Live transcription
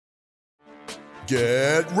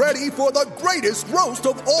Get ready for the greatest roast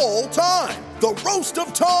of all time, the Roast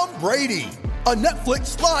of Tom Brady, a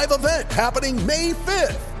Netflix live event happening May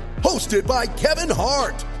 5th. Hosted by Kevin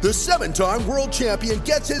Hart, the 7-time world champion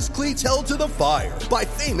gets his cleats held to the fire by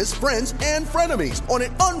famous friends and frenemies on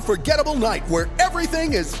an unforgettable night where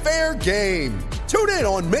everything is fair game. Tune in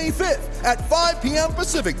on May 5th at 5 p.m.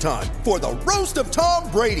 Pacific time for the Roast of Tom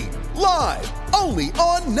Brady, live only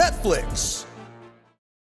on Netflix.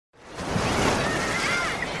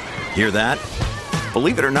 Hear that?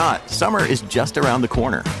 Believe it or not, summer is just around the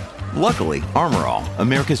corner. Luckily, Armor All,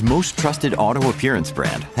 America's most trusted auto appearance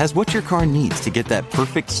brand, has what your car needs to get that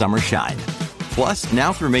perfect summer shine. Plus,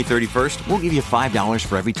 now through May 31st, we'll give you $5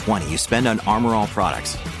 for every $20 you spend on Armor All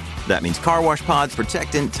products. That means car wash pods,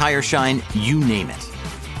 protectant, tire shine, you name it.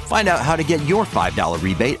 Find out how to get your $5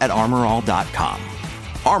 rebate at armorall.com.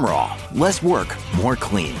 Armor All, less work, more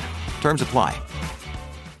clean. Terms apply.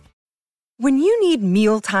 When you need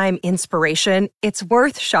mealtime inspiration, it's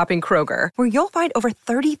worth shopping Kroger, where you'll find over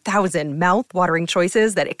 30,000 mouth-watering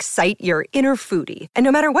choices that excite your inner foodie. And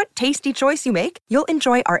no matter what tasty choice you make, you'll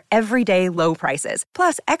enjoy our everyday low prices,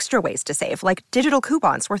 plus extra ways to save, like digital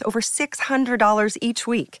coupons worth over $600 each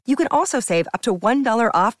week. You can also save up to $1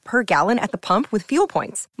 off per gallon at the pump with fuel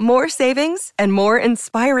points. More savings and more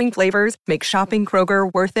inspiring flavors make shopping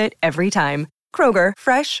Kroger worth it every time. Kroger,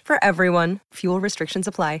 fresh for everyone. Fuel restrictions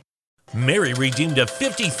apply. Mary redeemed a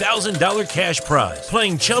 $50,000 cash prize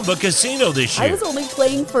playing Chumba Casino this year. I was only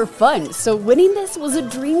playing for fun, so winning this was a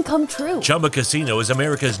dream come true. Chumba Casino is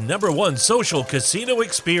America's #1 social casino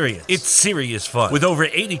experience. It's serious fun. With over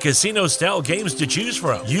 80 casino-style games to choose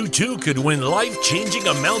from, you too could win life-changing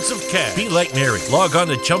amounts of cash. Be like Mary. Log on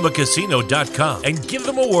to ChumbaCasino.com and give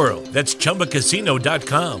them a whirl. That's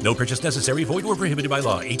ChumbaCasino.com. No purchase necessary. Void or prohibited by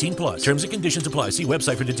law. 18 plus. Terms and conditions apply. See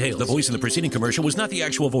website for details. The voice in the preceding commercial was not the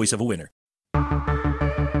actual voice of a winner.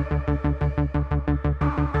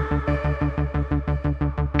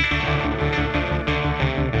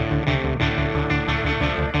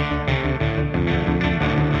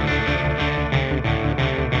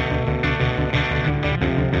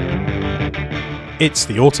 It's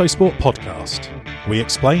the Autosport Podcast. We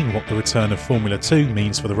explain what the return of Formula 2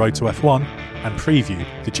 means for the road to F1 and preview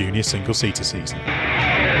the junior single-seater season.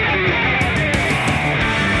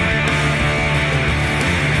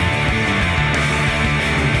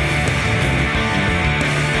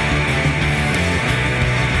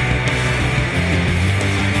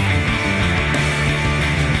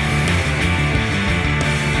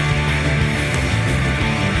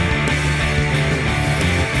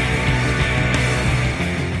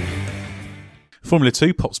 Formula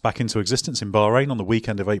 2 pops back into existence in Bahrain on the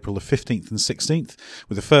weekend of April the 15th and 16th,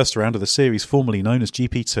 with the first round of the series formerly known as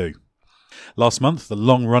GP2. Last month, the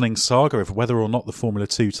long-running saga of whether or not the Formula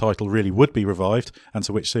 2 title really would be revived and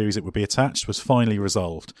to which series it would be attached was finally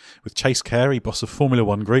resolved, with Chase Carey, boss of Formula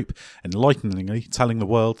 1 Group, enlighteningly telling the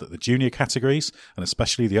world that the junior categories, and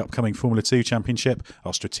especially the upcoming Formula 2 Championship,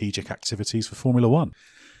 are strategic activities for Formula 1.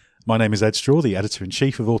 My name is Ed Straw, the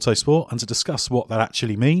Editor-in-Chief of Autosport, and to discuss what that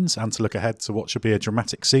actually means and to look ahead to what should be a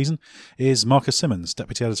dramatic season is Marcus Simmons,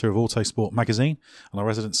 Deputy Editor of Autosport magazine and our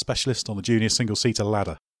resident specialist on the junior single-seater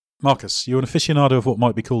ladder. Marcus, you're an aficionado of what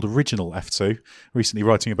might be called original F2, recently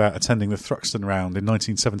writing about attending the Thruxton round in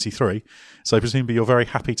 1973, so presumably you're very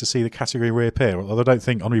happy to see the category reappear, although I don't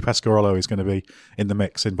think Henri Pescarolo is going to be in the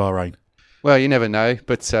mix in Bahrain. Well, you never know,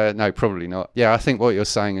 but no, probably not. Yeah, I think what you're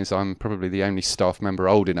saying is I'm probably the only staff member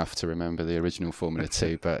old enough to remember the original Formula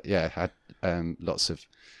 2, but yeah, had lots of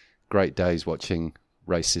great days watching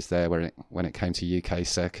races there when it came to UK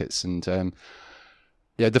circuits. And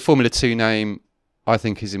yeah, the Formula 2 name I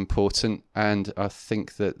think is important, and I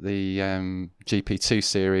think that the GP2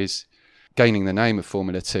 series gaining the name of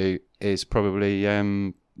Formula 2 is probably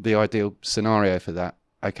the ideal scenario for that.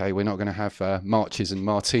 Okay, we're not going to have marches and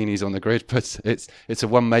martinis on the grid, but it's a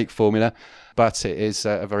one-make formula, but it is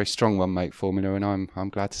a very strong one-make formula, and I'm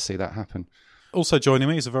glad to see that happen. Also joining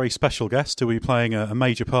me is a very special guest who will be playing a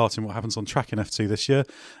major part in what happens on track in F2 this year,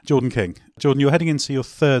 Jordan King. Jordan, you're heading into your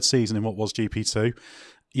third season in what was GP2.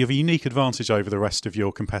 You have a unique advantage over the rest of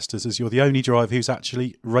your competitors as you're the only driver who's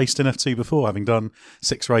actually raced in F2 before, having done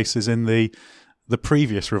 6 races in the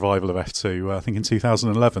previous revival of F2, I think in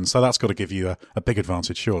 2011. So that's got to give you a big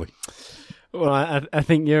advantage, surely. Well, I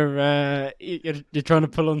think you're trying to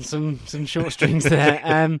pull on some short strings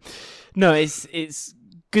there. No, it's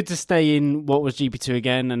good to stay in what was GP2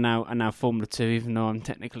 again and now Formula 2, even though I'm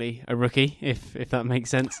technically a rookie, if that makes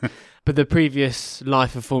sense. But the previous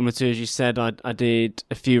life of Formula 2, as you said, I did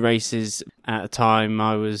a few races at a time.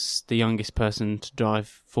 I was the youngest person to drive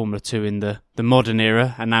Formula 2 in the modern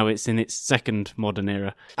era, and now it's in its second modern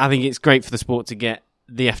era. I think it's great for the sport to get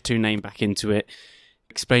the F2 name back into it,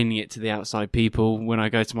 explaining it to the outside people when I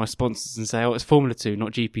go to my sponsors and say, it's Formula 2,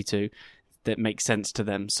 not GP2. That makes sense to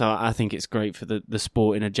them. So I think it's great for the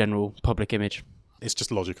sport in a general public image. It's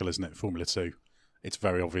just logical, isn't it? Formula 2. It's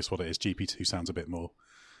very obvious what it is. GP2 sounds a bit more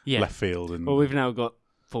left field. And well, we've now got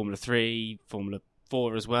Formula 3, Formula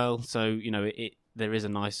 4 as well. So, there is a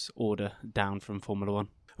nice order down from Formula 1.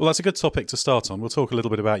 Well, that's a good topic to start on. We'll talk a little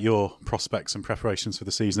bit about your prospects and preparations for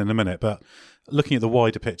the season in a minute. But looking at the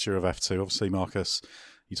wider picture of F2, obviously, Marcus,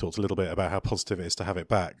 you talked a little bit about how positive it is to have it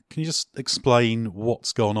back. Can you just explain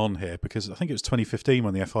what's gone on here? Because I think it was 2015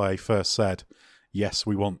 when the FIA first said, yes,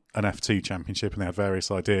 we want an F2 championship, and they had various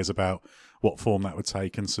ideas about what form that would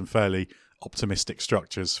take and some fairly optimistic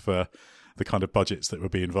structures for the kind of budgets that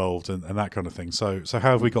would be involved and that kind of thing. So how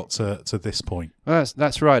have we got to this point? Well,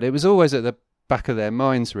 that's right. It was always at the back of their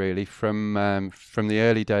minds, really, from the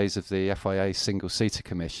early days of the FIA Single-Seater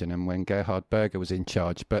Commission and when Gerhard Berger was in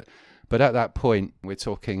charge. But at that point, we're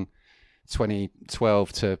talking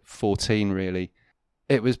 2012 to 14, really,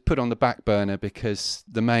 it was put on the back burner because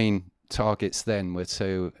the main targets then were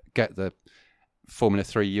to get the Formula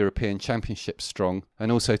 3 European Championship strong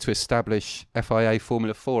and also to establish FIA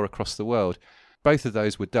Formula 4 across the world. Both of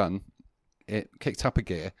those were done. It kicked up a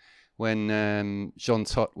gear when Jean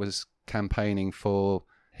Todt was campaigning for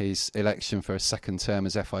his election for a second term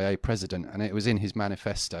as FIA president, and it was in his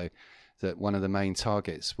manifesto that one of the main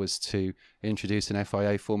targets was to introduce an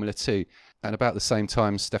FIA Formula 2. And about the same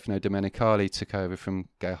time, Stefano Domenicali took over from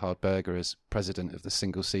Gerhard Berger as president of the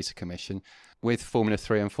Single-Seater Commission. With Formula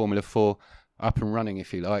 3 and Formula 4 up and running,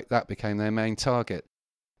 if you like, that became their main target.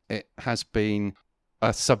 It has been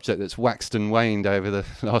a subject that's waxed and waned over the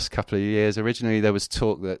last couple of years. Originally, there was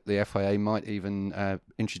talk that the FIA might even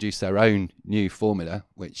introduce their own new formula,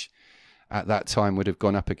 which at that time would have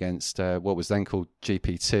gone up against what was then called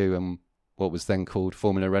GP2 and what was then called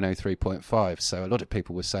Formula Renault 3.5. So a lot of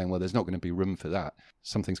people were saying, well, there's not going to be room for that.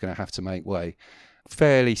 Something's going to have to make way.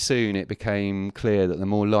 Fairly soon, it became clear that the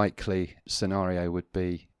more likely scenario would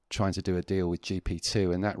be trying to do a deal with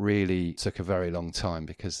GP2, and that really took a very long time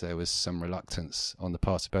because there was some reluctance on the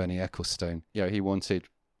part of Bernie Ecclestone. He wanted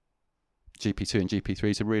GP2 and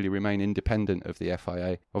GP3 to really remain independent of the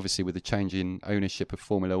FIA. Obviously, with the change in ownership of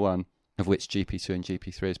Formula 1, of which GP2 and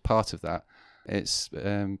GP3 is part of that, it's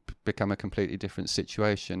become a completely different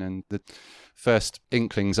situation. And the first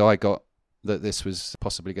inklings I got that this was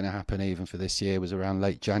possibly going to happen even for this year was around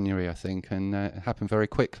late January, I think, and it happened very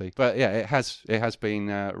quickly. But yeah, it has been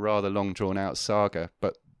a rather long drawn out saga,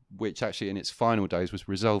 but which actually in its final days was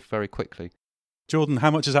resolved very quickly. Jordan,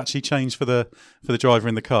 how much has actually changed for the driver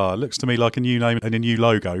in the car? It looks to me like a new name and a new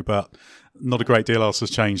logo, but not a great deal else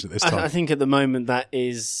has changed at this time. I think at the moment that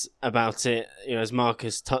is about it. As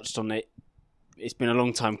Marcus touched on it, it's been a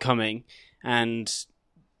long time coming, and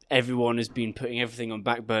everyone has been putting everything on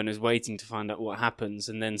back burners waiting to find out what happens,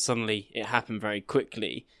 and then suddenly it happened very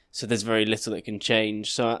quickly, so there's very little that can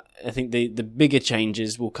change. So I think the bigger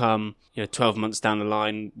changes will come 12 months down the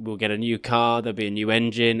line. We'll get a new car, there'll be a new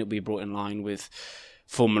engine, it'll be brought in line with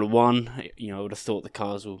Formula 1. I would have thought the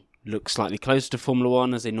cars will look slightly closer to Formula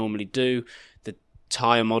 1 as they normally do. The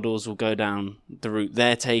tyre models will go down the route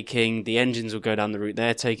they're taking, the engines will go down the route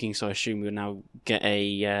they're taking, so I assume we'll now get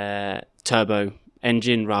a turbo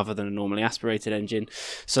engine rather than a normally aspirated engine.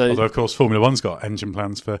 So, although of course Formula 1's got engine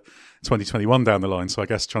plans for 2021 down the line, so I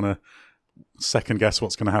guess trying to second guess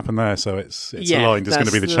what's going to happen there, so it's aligned is going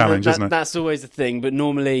to be the challenge, isn't it? That's always the thing, but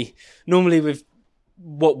normally with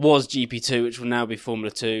what was GP2, which will now be Formula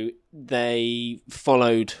 2, they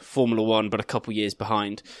followed Formula 1 but a couple years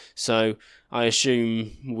behind, so I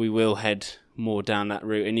assume we will head more down that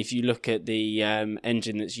route. And if you look at the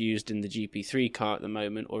engine that's used in the GP3 car at the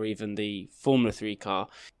moment, or even the Formula 3 car,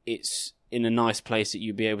 it's in a nice place that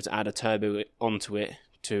you'd be able to add a turbo onto it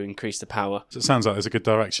to increase the power. So it sounds like there's a good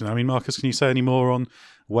direction. I mean, Marcus, can you say any more on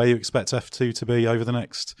where you expect F2 to be over the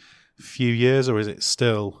next few years, or is it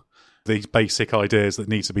still these basic ideas that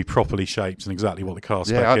need to be properly shaped and exactly what the car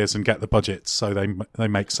spec is and get the budgets so they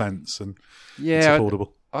make sense and it's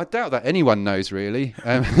affordable? I doubt that anyone knows, really.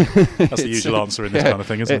 That's the usual answer in this kind of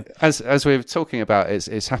thing, isn't it? As we were talking about,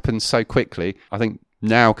 it's happened so quickly. I think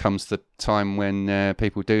now comes the time when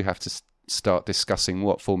people do have to start discussing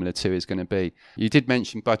what Formula 2 is going to be. You did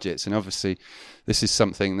mention budgets, and obviously this is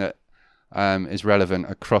something that is relevant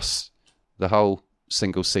across the whole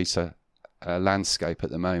single-seater landscape at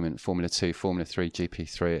the moment, Formula 2, Formula 3,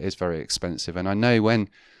 GP3, it is very expensive. And I know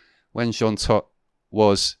when Jean Todt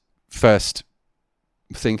was first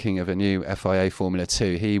thinking of a new FIA Formula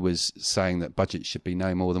 2, he was saying that budget should be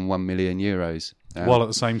no more than €1 million. While at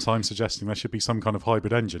the same time suggesting there should be some kind of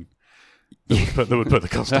hybrid engine that would put the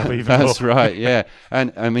cost up even more. That's right, yeah.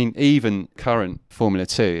 And I mean, even current Formula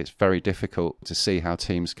 2, it's very difficult to see how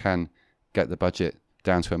teams can get the budget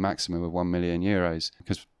down to a maximum of €1 million,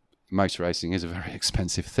 because motor racing is a very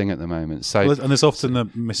expensive thing at the moment. So, and there's often a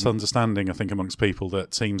misunderstanding, I think, amongst people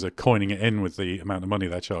that teams are coining it in with the amount of money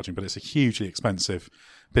they're charging, but it's a hugely expensive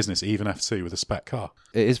business, even F2 with a spec car.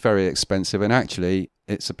 It is very expensive, and actually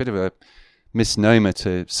it's a bit of a misnomer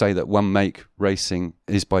to say that one make racing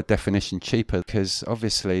is by definition cheaper, because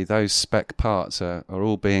obviously those spec parts are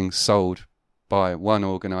all being sold by one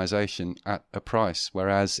organisation at a price,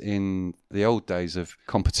 whereas in the old days of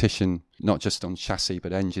competition, not just on chassis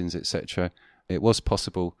but engines, etc., it was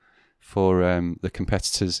possible for the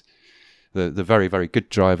competitors, the very, very good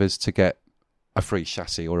drivers, to get a free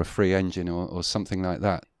chassis or a free engine or something like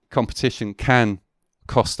that. Competition can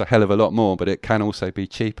cost a hell of a lot more, but it can also be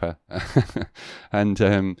cheaper. And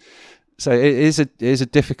so it is a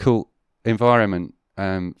difficult environment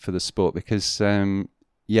for the sport, because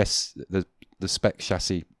yes, the spec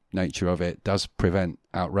chassis nature of it does prevent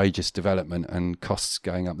outrageous development and costs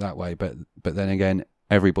going up that way, but then again,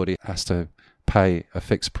 everybody has to pay a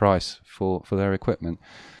fixed price for their equipment.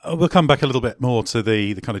 We'll come back a little bit more to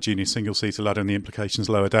the kind of junior single-seater ladder and the implications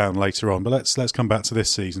lower down later on, but let's come back to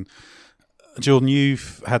this season. Jordan,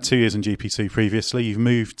 you've had 2 years in GP2 previously. You've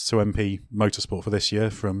moved to MP Motorsport for this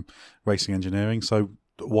year from racing engineering. So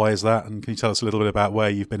why is that? And can you tell us a little bit about where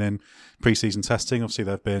you've been in pre-season testing? Obviously,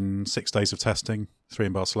 there have been 6 days of testing, 3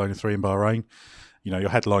 in Barcelona, 3 in Bahrain. You know, your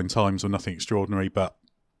headline times were nothing extraordinary, but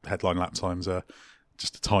headline lap times are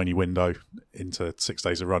just a tiny window into 6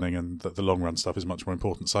 days of running, and the long run stuff is much more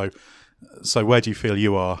important. So where do you feel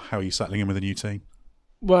you are? How are you settling in with the new team?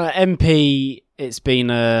 Well, MP, it's been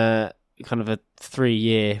a kind of a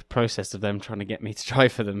 3-year process of them trying to get me to try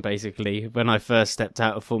for them, basically. When I first stepped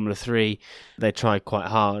out of Formula 3, they tried quite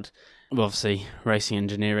hard. Well, obviously, racing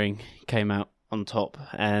engineering came out on top,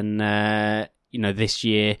 and this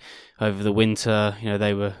year over the winter,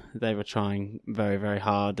 they were trying very, very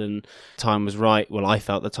hard, and time was right. Well, I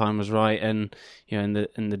felt the time was right, and and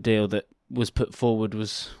the deal that was put forward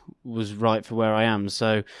was right for where I am.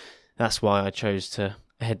 So that's why I chose to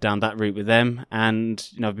head down that route with them, and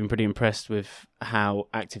I've been pretty impressed with how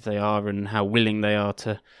active they are and how willing they are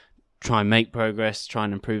to try and make progress, try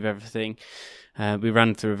and improve everything. We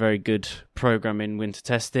ran through a very good program in winter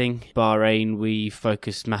testing. Bahrain, we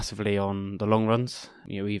focused massively on the long runs.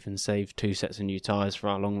 We even saved 2 sets of new tyres for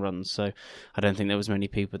our long runs, so I don't think there was many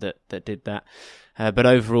people that did that. But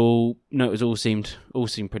overall, no, it was all seemed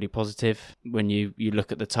pretty positive. When you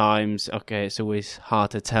look at the times, okay, it's always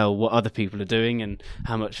hard to tell what other people are doing and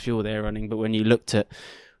how much fuel they're running. But when you looked at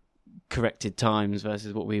corrected times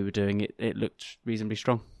versus what we were doing, it looked reasonably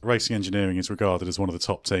strong. Racing engineering is regarded as one of the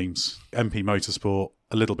top teams. MP Motorsport,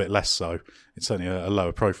 a little bit less so. It's certainly a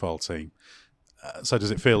lower profile team. So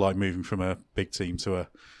does it feel like moving from a big team to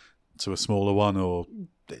a smaller one, or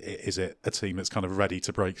is it a team that's kind of ready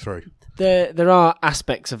to break through? There are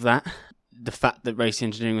aspects of that. The fact that racing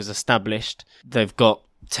engineering was established, they've got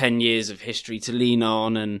 10 years of history to lean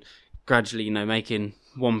on, and gradually, making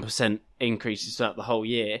 1% increases throughout the whole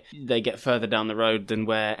year, they get further down the road than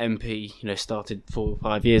where MP, started 4 or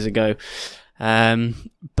 5 years ago.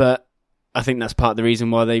 But I think that's part of the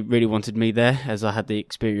reason why they really wanted me there, as I had the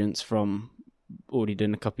experience from already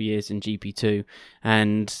doing a couple of years in GP2,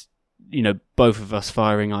 and both of us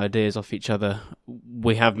firing ideas off each other,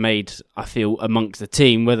 we have made, I feel, amongst the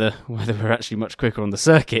team, whether we're actually much quicker on the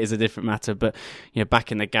circuit is a different matter, but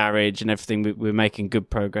back in the garage and everything, we're making good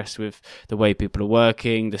progress with the way people are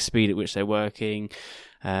working, the speed at which they're working,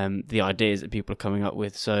 the ideas that people are coming up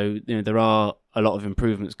with. So there are a lot of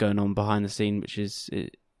improvements going on behind the scene, which is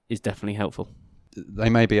definitely helpful. They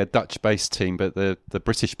may be a Dutch-based team, but the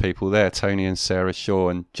British people there, Tony and Sarah Shaw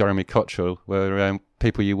and Jeremy Cottrell, were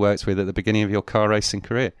people you worked with at the beginning of your car racing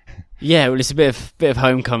career. Yeah, well, it's a bit of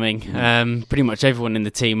homecoming. Pretty much everyone in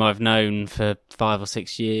the team I've known for 5 or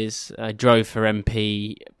 6 years. I drove for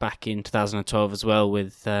MP back in 2012 as well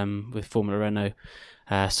with Formula Renault,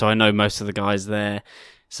 so I know most of the guys there.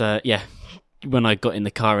 So yeah, when I got in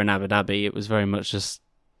the car in Abu Dhabi, it was very much just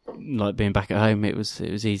like being back at home. It was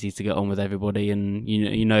easy to get on with everybody, and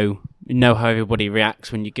you know how everybody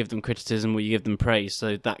reacts when you give them criticism or you give them praise.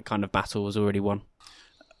 So that kind of battle was already won.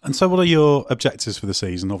 And so what are your objectives for the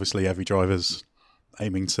season? Obviously every driver's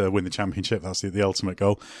aiming to win the championship. That's the ultimate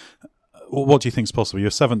goal. What do you think is possible? You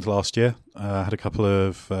were 7th last year, had a couple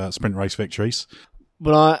of sprint race victories.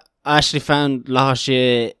 Well, I actually found last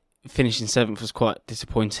year finishing 7th was quite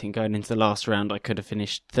disappointing. Going into the last round, I could have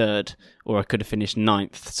finished 3rd or I could have finished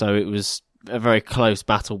 9th. So it was a very close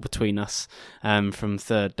battle between us from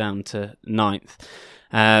 3rd down to 9th.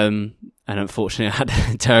 And unfortunately, I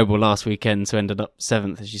had a terrible last weekend, so ended up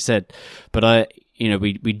 7th, as you said. But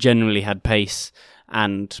we generally had pace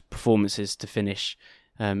and performances to finish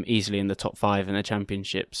easily in the top 5 in the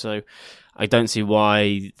championship. So I don't see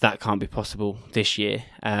why that can't be possible this year.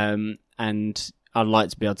 And I'd like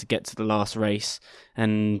to be able to get to the last race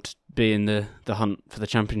and be in the hunt for the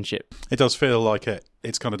championship. It does feel like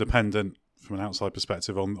it's kind of dependent from an outside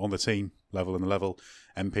perspective on the team level and the level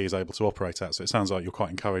MP is able to operate at. So it sounds like you're quite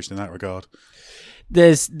encouraged in that regard.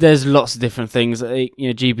 There's lots of different things.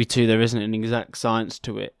 GP2, there isn't an exact science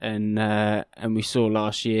to it, and we saw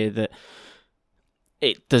last year that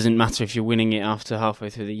it doesn't matter if you're winning it after halfway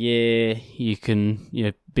through the year. You can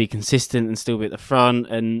be consistent and still be at the front.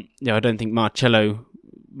 And I don't think Marcello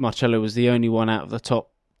was the only one out of the top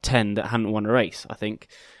 10 that hadn't won a race, I think,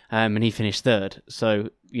 and he finished 3rd. So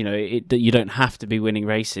you don't have to be winning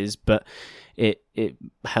races, but it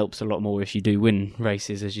helps a lot more if you do win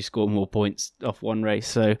races, as you score more points off one race.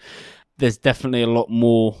 So there's definitely a lot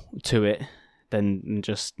more to it than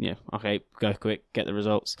just, okay, go quick, get the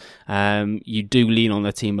results. You do lean on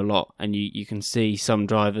the team a lot, and you can see some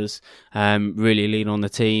drivers really lean on the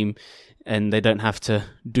team, and they don't have to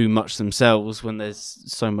do much themselves when there's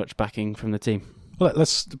so much backing from the team. Well,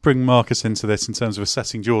 let's bring Marcus into this in terms of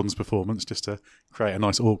assessing Jordan's performance, just to create a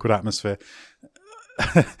nice awkward atmosphere.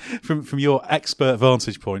 From your expert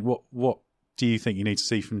vantage point, what do you think you need to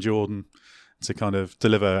see from Jordan to kind of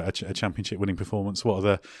deliver a championship winning performance? What are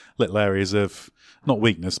the little areas of, not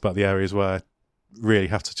weakness, but the areas where really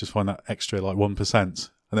have to just find that extra 1%, and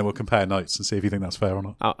then we'll compare notes and see if you think that's fair or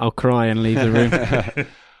not? I'll cry and leave the room.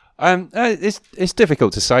 It's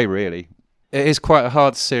difficult to say, really. It is quite a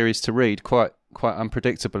hard series to read, quite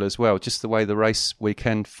unpredictable as well, just the way the race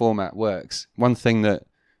weekend format works. One thing that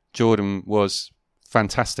Jordan was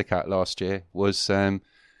fantastic at last year was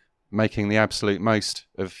making the absolute most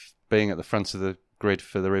of being at the front of the grid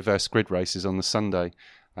for the reverse grid races on the Sunday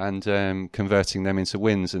and converting them into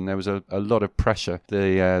wins. And there was a lot of pressure.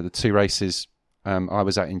 The 2 races I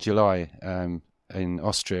was at in July in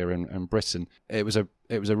Austria and Britain, it was a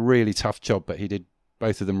really tough job, but he did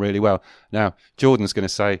both of them really well. Now, Jordan's going to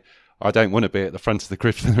say, I don't want to be at the front of the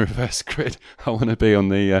grid for the reverse grid. I want to be on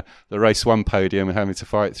the race 1 podium and having to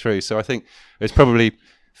fight through. So I think it's probably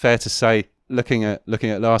fair to say, looking at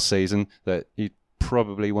last season, that you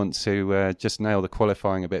probably want to just nail the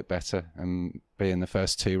qualifying a bit better and be in the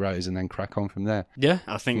first 2 rows and then crack on from there. Yeah,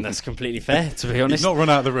 I think that's completely fair, to be honest. You've not run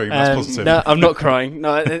out of the room, that's positive. No, I'm not crying.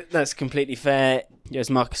 No, that's completely fair. As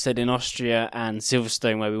Marcus said, in Austria and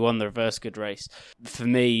Silverstone, where we won the reverse grid race, for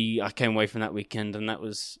me, I came away from that weekend and that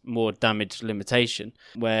was more damage limitation.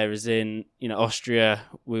 Whereas in Austria,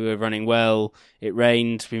 we were running well, it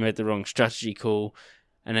rained, we made the wrong strategy call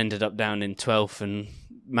and ended up down in 12th and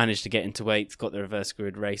managed to get into 8th, got the reverse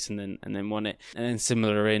grid race and then won it. And then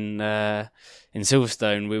similar in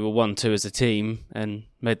Silverstone, we were 1-2 as a team and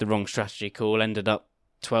made the wrong strategy call, ended up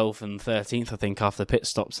 12th and 13th, I think, after pit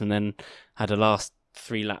stops, and then had a last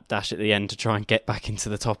 3-lap dash at the end to try and get back into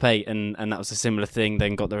the top 8, and that was a similar thing,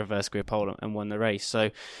 then got the reverse grid pole and won the race.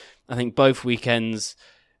 So I think both weekends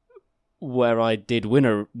where I did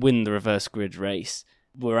win the reverse grid race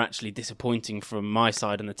were actually disappointing from my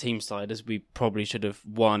side and the team side, as we probably should have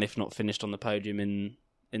won if not finished on the podium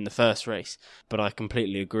in the first race. But I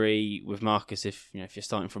completely agree with Marcus, if you're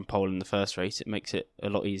starting from pole in the first race, it makes it a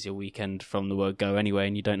lot easier weekend from the word go anyway,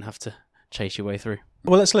 and you don't have to chase your way through.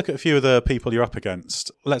 Well, let's look at a few of the people you're up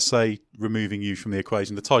against. Let's say, removing you from the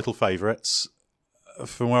equation, the title favourites.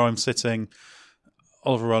 From where I'm sitting,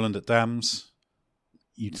 Oliver Rowland at Dams,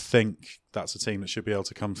 you'd think that's a team that should be able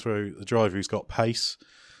to come through. The driver who's got pace,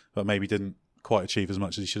 but maybe didn't quite achieve as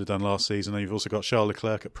much as he should have done last season. And you've also got Charles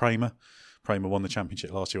Leclerc at Prema. Prema won the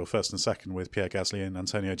championship last year, or first and second, with Pierre Gasly and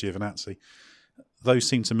Antonio Giovinazzi. Those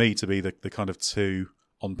seem to me to be the kind of 2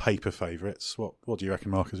 on paper favourites. What do you reckon,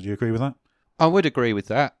 Marcus? Do you agree with that? I would agree with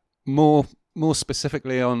that. More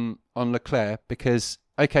specifically on Leclerc, because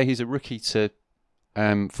okay, he's a rookie to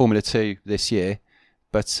Formula 2 this year,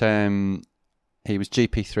 but he was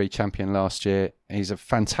GP3 champion last year. He's a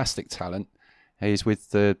fantastic talent. He's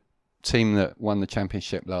with the team that won the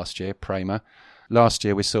championship last year, Prema. Last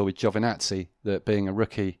year we saw with Giovinazzi that being a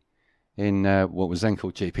rookie in what was then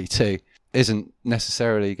called GP2 isn't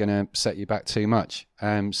necessarily going to set you back too much.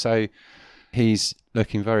 So He's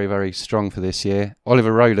looking very, very strong for this year.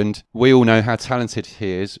 Oliver Rowland, we all know how talented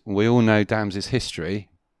he is. We all know Dams' history.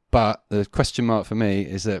 But the question mark for me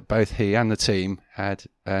is that both he and the team had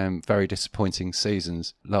very disappointing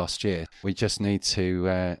seasons last year. We just need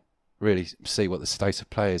to really see what the state of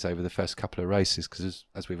play is over the first couple of races, because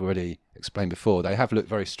as we've already explained before, they have looked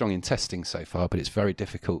very strong in testing so far, but it's very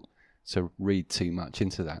difficult to read too much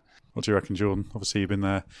into that. What do you reckon, Jordan? Obviously, you've been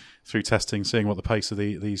there through testing, seeing what the pace of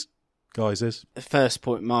these guys is. The first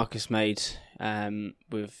point Marcus made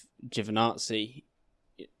with Giovinazzi,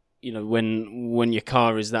 when your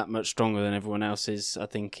car is that much stronger than everyone else's, I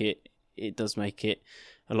think it does make it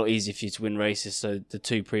a lot easier for you to win races. So the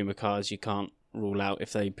two Prima cars, you can't rule out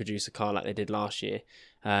if they produce a car like they did last year.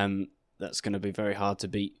 That's going to be very hard to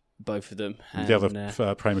beat both of them. And the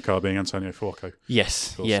other Prima car being Antonio Fuoco.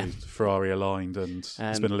 Yes, yeah. Ferrari aligned, and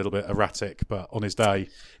it's been a little bit erratic, but on his day,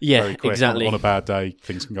 yeah, very quick. Exactly. On a bad day,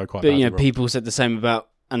 things can go quite But badly wrong. People said the same about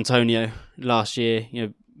Antonio last year.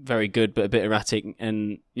 Very good, but a bit erratic.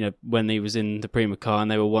 And when he was in the Prima car and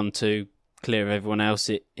they were 1-2 clear of everyone else,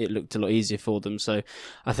 it looked a lot easier for them. So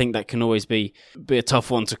I think that can always be a tough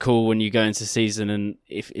one to call when you go into season, and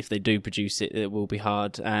if they do produce it, it will be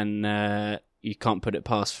hard. And you can't put it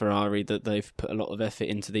past Ferrari that they've put a lot of effort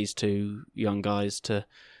into these two young guys to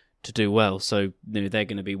do well. So they're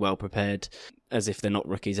going to be well prepared, as if they're not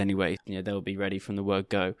rookies anyway. They'll be ready from the word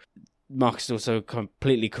go. Marcus is also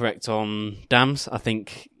completely correct on Dams. I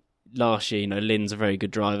think last year, Lynn's a very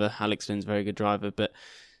good driver. Alex Lynn's a very good driver, but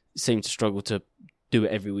seemed to struggle to do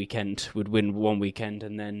it every weekend. Would win one weekend,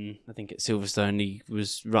 and then I think at Silverstone he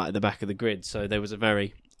was right at the back of the grid. So there was a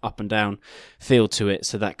very up and down feel to it.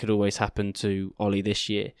 So that could always happen to Ollie this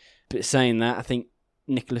year. But saying that, I think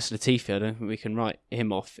Nicholas Latifi, I don't think we can write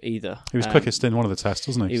him off either. He was quickest in one of the tests,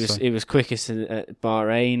 wasn't he? He was quickest at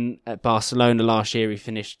Bahrain. At Barcelona last year, he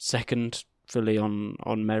finished second, fully on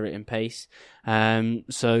merit and pace.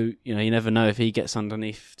 So you never know if he gets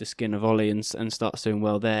underneath the skin of Ollie and starts doing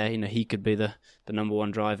well there. He could be the number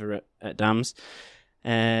one driver at Dams.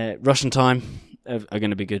 Russian time are going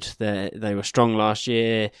to be good. They were strong last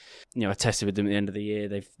year. I tested with them at the end of the year.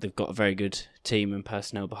 They've got a very good team and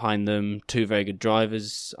personnel behind them. Two very good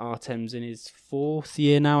drivers. Artem's in his 4th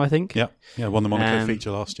year now, I think. Yeah, won the Monaco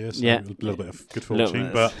feature last year, so a little bit of good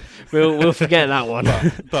fortune. But we'll forget that one.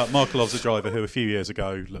 but Markelov's a driver who a few years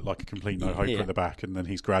ago looked like a complete no-hoper at the back, and then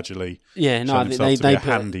he's gradually shown himself to be a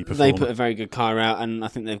handy performer. They put a very good car out, and I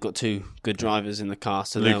think they've got two good drivers in the car.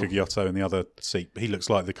 So Luca Giotto in the other seat. He looks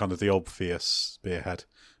like the obvious spearhead.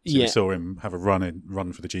 So we saw him have a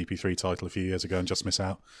run for the GP3 title a few years ago and just miss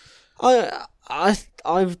out. I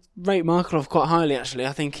rate Markelov quite highly, actually.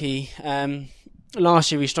 I think he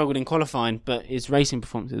last year he struggled in qualifying, but his racing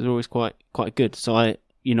performances are always quite good. So I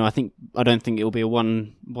don't think it will be a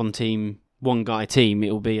one guy team.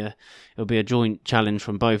 It'll be a joint challenge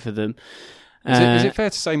from both of them. Is it fair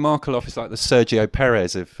to say Markelov is like the Sergio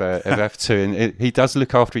Perez of F2, and he does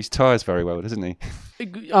look after his tyres very well, doesn't he?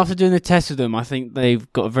 After doing the test with them, I think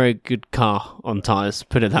they've got a very good car on tyres,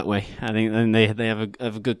 put it that way. I think they have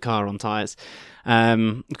a good car on tyres.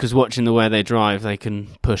 Because watching the way they drive, they can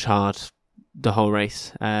push hard the whole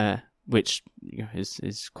race, which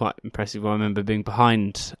is quite impressive. I remember being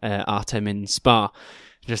behind Artem in Spa,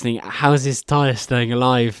 just thinking, how is his tyre staying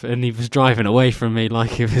alive? And he was driving away from me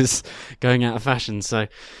like he was going out of fashion. So,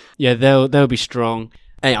 yeah, they'll be strong.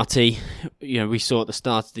 ART, we saw at the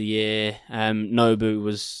start of the year, Nobu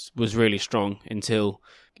was really strong until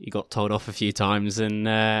he got told off a few times, and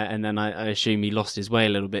then I assume he lost his way a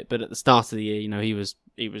little bit. But at the start of the year, he was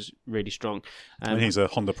really strong. And he's a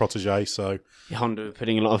Honda protege, so Honda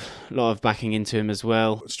putting a lot of backing into him as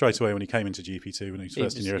well. Straight away when he came into GP2, when he was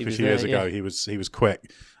first in Europe a few years ago, he was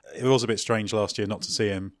quick. It was a bit strange last year not to see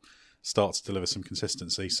him start to deliver some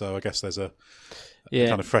consistency. So I guess there's a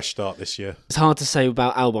kind of fresh start this year. It's hard to say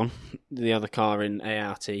about Albon, the other car in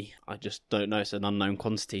ART. I just don't know. It's an unknown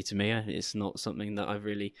quantity to me. It's not something that I've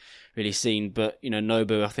really seen. But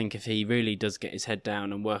Nobu, I think if he really does get his head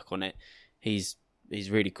down and work on it, he's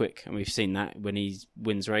really quick, and we've seen that when he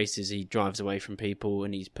wins races, he drives away from people,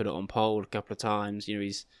 and he's put it on pole a couple of times. He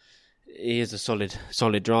is a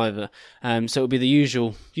solid driver. So it'll be the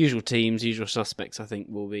usual teams, usual suspects. I think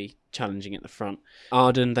will be challenging at the front.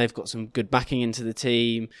 Arden, they've got some good backing into the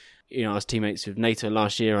team. I was teammates with Nato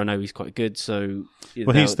last year. I know he's quite good, so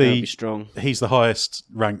they'll be strong. He's the highest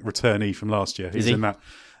ranked returnee from last year. He's in that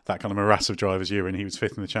kind of morass of drivers you were in. He was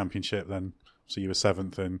 5th in the championship then, so you were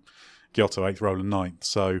 7th, and Giotto 8th, Rowland 9th.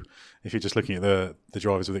 So if you're just looking at the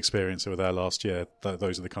drivers with experience who were there last year,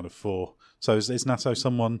 those are the kind of 4. So is Nato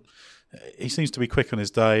someone he seems to be quick on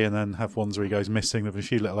his day, and then have ones where he goes missing. There've been a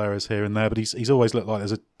few little errors here and there, but he's always looked like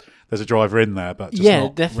there's a driver in there, but just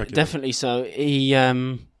not definitely so. He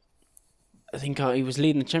I think he was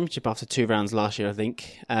leading the championship after 2 rounds last year. I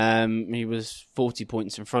think he was 40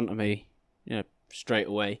 points in front of me, straight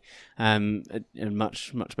away. A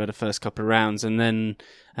much better first couple of rounds, and then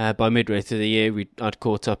by midway through the year, I'd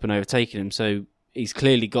caught up and overtaken him. So he's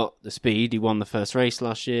clearly got the speed. He won the first race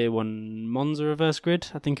last year, won Monza reverse grid,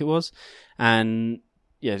 I think it was, and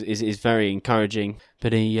is very encouraging.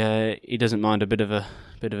 But he doesn't mind a bit of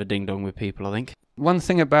a ding dong with people, I think. One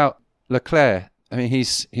thing about Leclerc, I mean,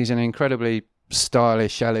 he's an incredibly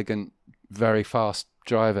stylish, elegant, very fast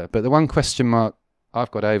driver. But the one question mark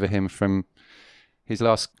I've got over him from his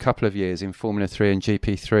last couple of years in Formula 3 and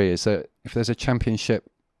GP3 is that if there's a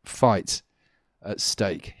championship fight at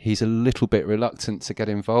stake, he's a little bit reluctant to get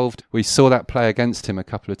involved. We saw that play against him a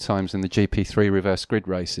couple of times in the GP3 reverse grid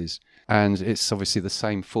races, and it's obviously the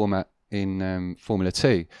same format in Formula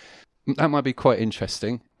 2. That might be quite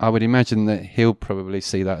interesting. I would imagine that he'll probably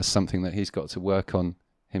see that as something that he's got to work on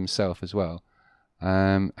himself as well.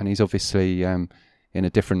 And he's obviously in a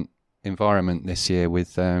different environment this year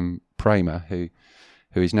with Prema, who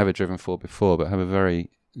he's never driven for before, but have a very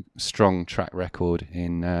strong track record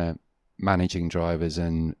in managing drivers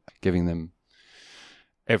and giving them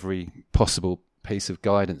every possible piece of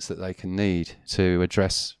guidance that they can need to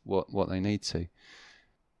address what they need to.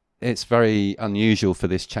 It's very unusual for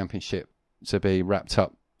this championship to be wrapped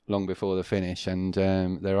up long before the finish, and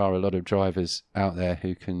there are a lot of drivers out there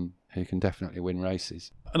who can definitely win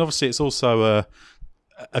races. And obviously it's also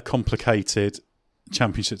a complicated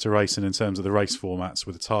championship to race in terms of the race formats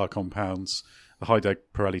with the tyre compounds. The high-deg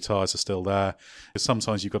Pirelli tyres are still there.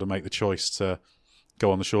 Sometimes you've got to make the choice to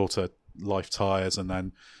go on the shorter life tyres and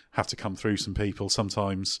then have to come through some people.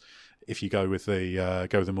 Sometimes if you go with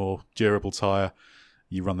the more durable tyre,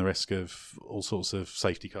 you run the risk of all sorts of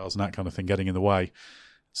safety cars and that kind of thing getting in the way.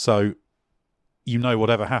 So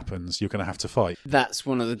whatever happens, you're going to have to fight. That's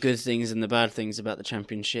one of the good things and the bad things about the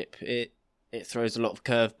championship. It throws a lot of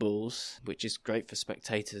curveballs, which is great for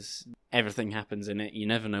spectators. Everything happens in it. You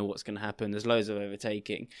never know what's going to happen. There's loads of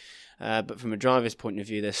overtaking. But from a driver's point of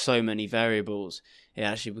view, there's so many variables. It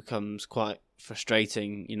actually becomes quite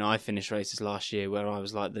frustrating. I finished races last year where I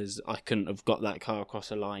was like, I couldn't have got that car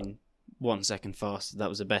across a line 1 second faster. That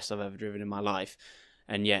was the best I've ever driven in my life.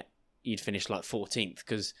 And yet you'd finish like 14th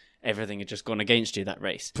because everything had just gone against you that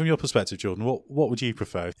race. From your perspective, Jordan, what would you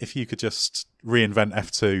prefer? If you could just reinvent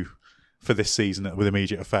F2 for this season with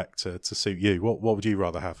immediate effect to suit you, what would you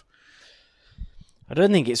rather have? I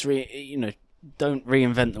don't think it's don't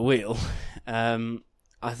reinvent the wheel.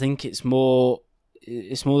 I think it's more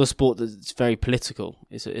the sport that's very political.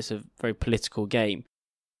 It's a very political game.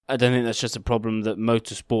 I don't think that's just a problem that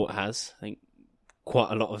motorsport has. I think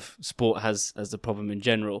quite a lot of sport has as the problem in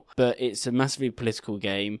general. But it's a massively political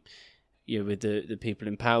game, with the people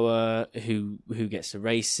in power, who gets the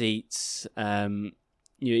race seats,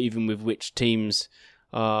 even with which teams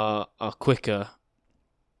are quicker,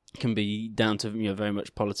 can be down to very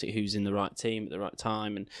much politics, who's in the right team at the right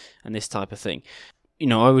time and this type of thing.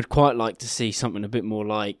 I would quite like to see something a bit more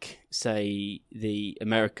like, say, the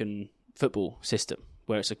American football system,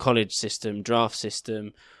 where it's a college system, draft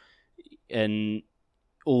system, and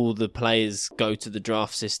all the players go to the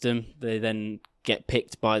draft system. They then get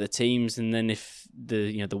picked by the teams, and then if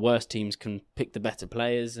the worst teams can pick the better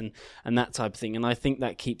players and that type of thing. And I think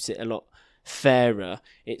that keeps it a lot fairer.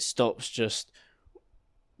 It stops just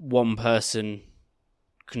one person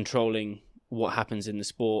controlling what happens in the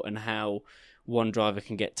sport and how one driver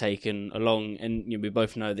can get taken along. And we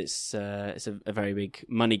both know that it's a very big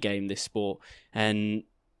money game, this sport. And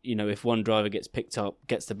if one driver gets picked up,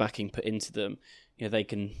 gets the backing put into them, they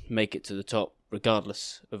can make it to the top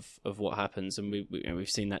regardless of what happens. And we've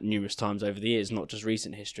seen that numerous times over the years, not just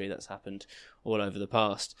recent history. That's happened all over the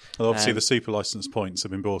past. Well, obviously, the super license points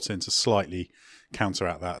have been brought in to slightly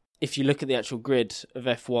counteract that. If you look at the actual grid of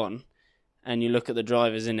F1 and you look at the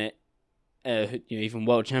drivers in it, even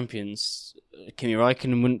world champions, Kimi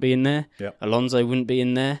Räikkönen wouldn't be in there. Yep. Alonso wouldn't be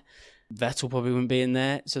in there. Vettel probably wouldn't be in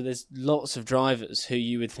there. So there's lots of drivers who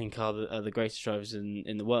you would think are the greatest drivers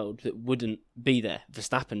in the world that wouldn't be there.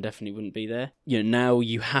 Verstappen definitely wouldn't be there. Now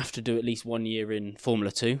you have to do at least 1 year in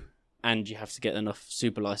Formula 2 and you have to get enough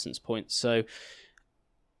super license points. So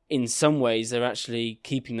in some ways they're actually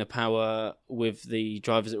keeping the power with the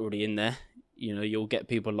drivers that are already in there. You'll get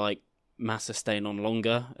people like Massa staying on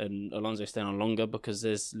longer and Alonso staying on longer because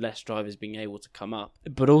there's less drivers being able to come up.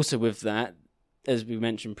 But also with that, as we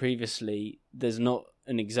mentioned previously, there's not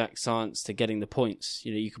an exact science to getting the points.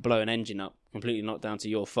 You could blow an engine up completely not down to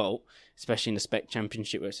your fault, especially in the spec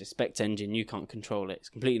championship where it's a spec engine, you can't control it. It's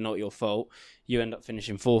completely not your fault. You end up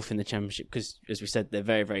finishing 4th in the championship because, as we said, they're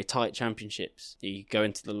very, very tight championships. You go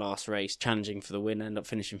into the last race challenging for the win, end up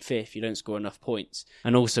finishing 5th. You don't score enough points.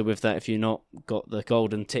 And also with that, if you're not got the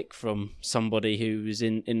golden tick from somebody who's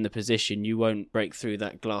in the position, you won't break through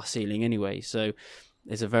that glass ceiling anyway. So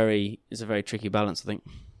it's a very tricky balance, I think.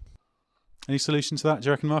 Any solution to that, do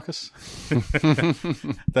you reckon, Marcus?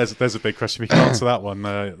 There's a big question. If you can answer that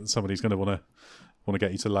one, somebody's going to want to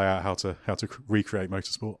get you to lay out how to recreate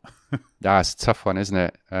motorsport. It's a tough one, isn't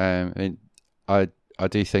it? I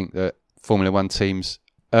do think that Formula One teams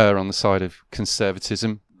err on the side of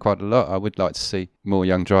conservatism quite a lot. I would like to see more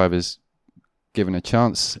young drivers given a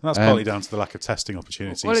chance. And that's partly down to the lack of testing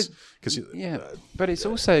opportunities. But it's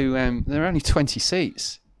also there are only 20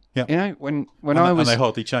 seats. Yeah, you know, when I was, and they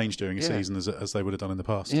hardly change during a season as they would have done in the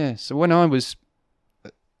past. Yeah, so when I was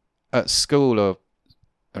at school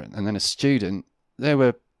and then a student, there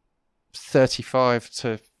were 35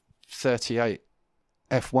 to 38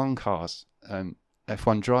 F1 cars,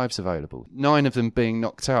 F1 drives available. 9 of them being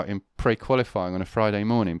knocked out in pre-qualifying on a Friday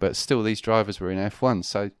morning, but still these drivers were in F1,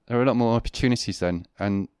 so there were a lot more opportunities then.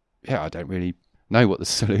 And I don't really know what the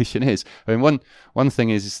solution is. I mean, one thing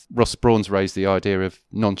is Ross Brawn's raised the idea of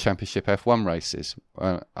non-championship F1 races.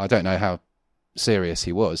 I don't know how serious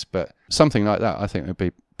he was, but something like that I think would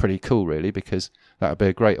be pretty cool, really, because that would be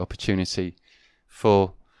a great opportunity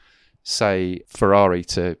for, say, Ferrari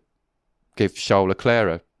to give Charles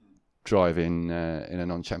Leclerc a drive in a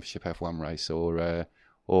non-championship F1 race,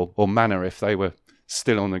 or Manor, if they were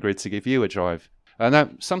still on the grid, to give you a drive.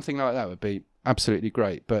 And something like that would be absolutely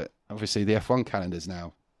great, but obviously the F1 calendar's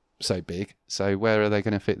now so big, so where are they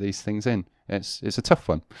going to fit these things in? It's a tough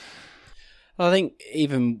one. I think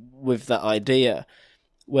even with that idea,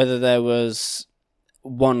 whether there was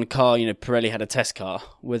one car, Pirelli had a test car,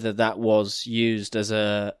 whether that was used as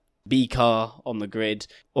a B car on the grid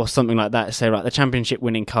or something like that, say, right, the championship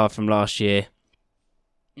winning car from last year,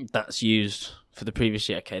 that's used for the previous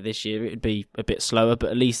year. Okay, this year it'd be a bit slower,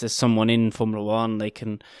 but at least there's someone in Formula One, they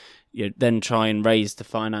can then try and raise the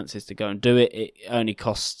finances to go and do it. It only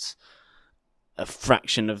costs a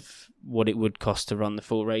fraction of what it would cost to run the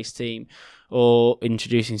full race team, or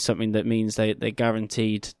introducing something that means they're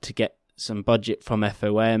guaranteed to get some budget from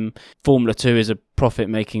FOM. Formula 2 is a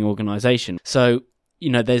profit-making organisation. So,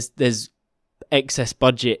 there's excess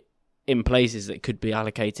budget in places that could be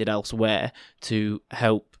allocated elsewhere to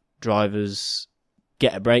help drivers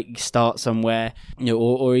get a break, start somewhere,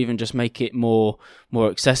 or even just make it more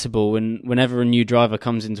accessible. Whenever a new driver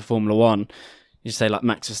comes into Formula One, you say like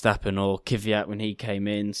Max Verstappen or Kvyat when he came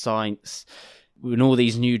in, Sainz, when all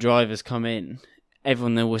these new drivers come in,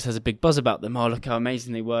 everyone always has a big buzz about them. Oh, look how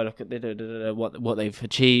amazing they were, look at what they've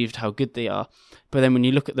achieved, how good they are. But then when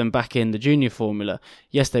you look at them back in the junior formula,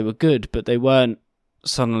 yes, they were good, but they weren't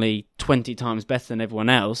suddenly 20 times better than everyone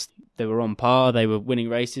else. They were on par, they were winning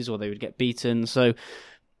races, or they would get beaten. So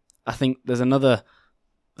I think there's another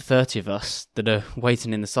 30 of us that are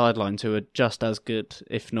waiting in the sidelines who are just as good,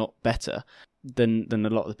 if not better, than a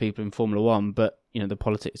lot of the people in Formula One. But, the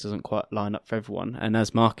politics doesn't quite line up for everyone. And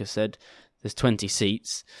as Marcus said, there's 20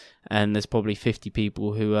 seats, and there's probably 50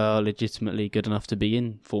 people who are legitimately good enough to be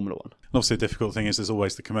in Formula One. And obviously, the difficult thing is there's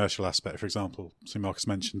always the commercial aspect. For example, so Marcus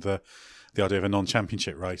mentioned the idea of a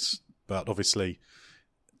non-championship race, but obviously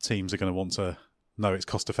teams are going to want to know it's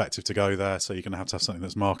cost effective to go there, so you're going to have something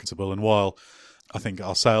that's marketable. And while I think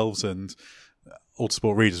ourselves and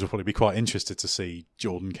Autosport readers will probably be quite interested to see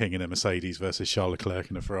Jordan King in a Mercedes versus Charles Leclerc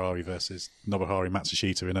in a Ferrari versus Nobuharu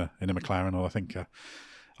Matsushita in a McLaren, or I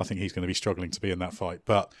think he's going to be struggling to be in that fight.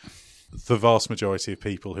 But the vast majority of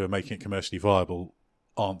people who are making it commercially viable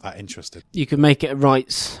aren't that interested. You could make it a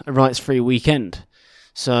rights-free weekend.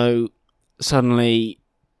 So suddenly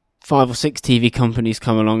 5 or 6 TV companies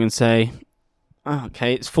come along and say,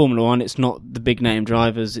 okay, it's Formula One, it's not the big name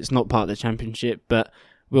drivers, it's not part of the championship, but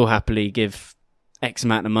we'll happily give X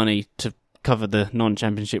amount of money to cover the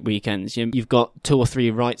non-championship weekends. You've got 2 or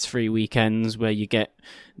 3 rights-free weekends where you get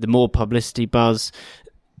the more publicity buzz.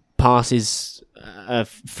 Passes are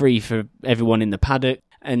free for everyone in the paddock,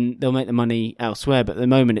 and they'll make the money elsewhere. But at the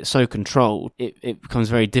moment it's so controlled, it becomes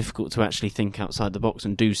very difficult to actually think outside the box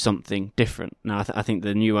and do something different. Now I think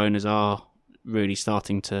the new owners are really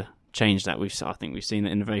starting to change that. I think we've seen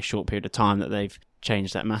that in a very short period of time that they've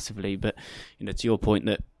changed that massively. But to your point,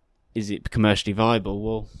 that is it commercially viable?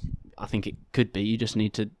 Well, I think it could be. You just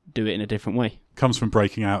need to do it in a different way. Comes from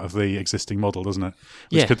breaking out of the existing model, doesn't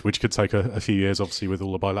it? Which could take a few years, obviously, with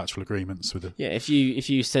all the bilateral agreements with it. Yeah, if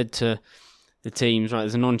you said to the teams, right,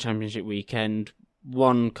 there's a non-championship weekend,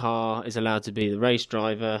 one car is allowed to be the race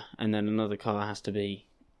driver, and then another car has to be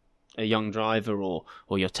a young driver or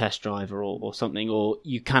your test driver or something, or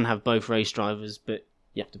you can have both race drivers, but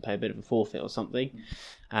you have to pay a bit of a forfeit or something.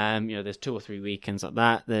 There's 2 or 3 weekends like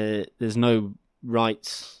that. There's no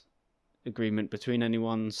rights agreement between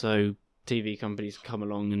anyone, so TV companies come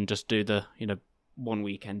along and just do the 1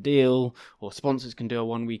 weekend deal, or sponsors can do a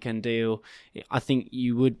 1 weekend deal. I think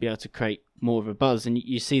you would be able to create more of a buzz, and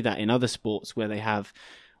you see that in other sports where they have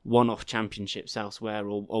one-off championships elsewhere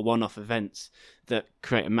or one-off events that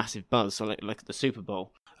create a massive buzz, so like the Super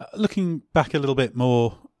Bowl. Looking back a little bit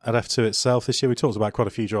more at F2 itself this year, we talked about quite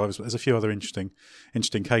a few drivers, but there's a few other interesting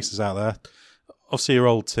cases out there. Obviously, your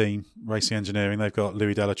old team, Racing Engineering, they've got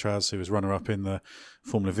Louis Delatraz, who was runner-up in the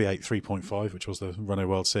Formula V8 3.5, which was the Renault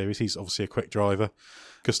World Series. He's obviously a quick driver.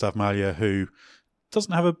 Gustav Malya, who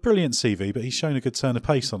doesn't have a brilliant CV, but he's shown a good turn of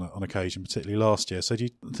pace on occasion, particularly last year. So do you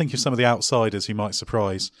think of some of the outsiders who might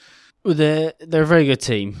surprise? Well, they're a very good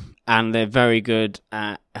team, and they're very good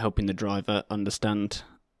at helping the driver understand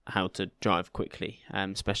how to drive quickly,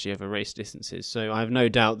 especially over race distances. So I have no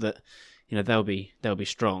doubt that they'll be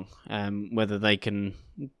strong. Whether they can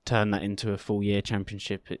turn that into a full year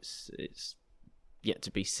championship, it's yet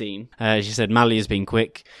to be seen. As you said, Malya's been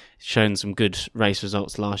quick, shown some good race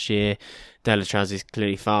results last year. Delatraz is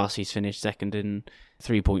clearly fast. He's finished second in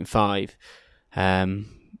 3.5.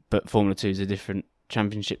 But Formula 2 is a different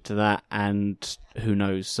championship to that, and who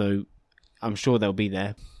knows? So I'm sure they'll be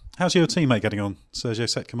there. How's your teammate getting on? Sergio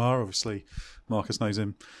Settkamara, obviously Marcus knows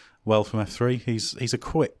him well from F3. He's a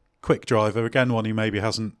quick driver, again one who maybe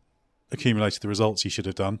hasn't accumulated the results he should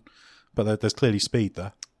have done, but there's clearly speed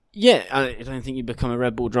there. Yeah, I don't think you become a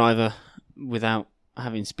Red Bull driver without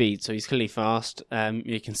having speed, so he's clearly fast.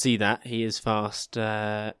 You can see that he is fast.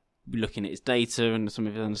 Looking at his data and some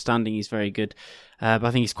of his understanding, he's very good. But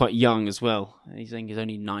I think he's quite young as well. I think he's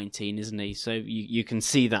only 19, isn't he? So you can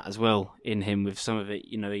see that as well in him with some of it.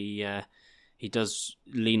 He does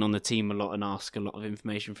lean on the team a lot and ask a lot of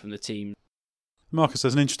information from the team. Marcus,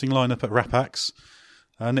 there's an interesting lineup at Rapax.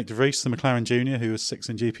 Nick De Vries, the McLaren Junior, who was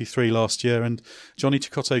 6th in GP3 last year, and Johnny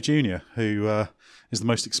Cecotto Jr., who is the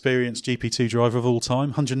most experienced GP2 driver of all time.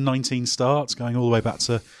 119 starts, going all the way back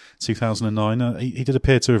to 2009. He did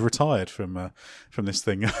appear to have retired from this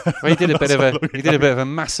thing. Well, he did a bit of a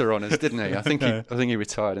masser on us, didn't he? I think he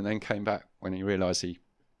retired and then came back when he realised he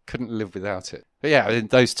couldn't live without it. But yeah,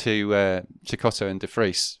 those two, Cecotto and De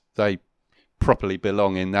Vries, they properly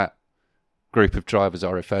belong in that group of drivers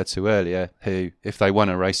I referred to earlier, who, if they won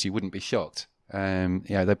a race, you wouldn't be shocked.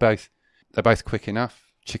 They're both quick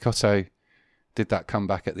enough. Cecotto did that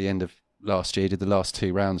comeback at the end of last year, did the last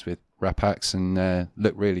 2 rounds with Rapax and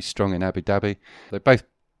looked really strong in Abu Dhabi. They've both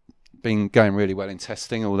been going really well in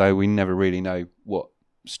testing, although we never really know what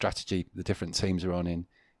strategy the different teams are on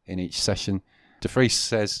in each session. De Vries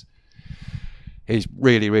says he's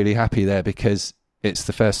really, really happy there because it's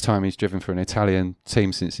the first time he's driven for an Italian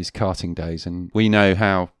team since his karting days, and we know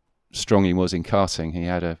how strong he was in karting. He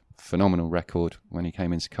had a phenomenal record when he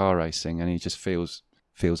came into car racing, and he just feels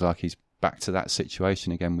like he's back to that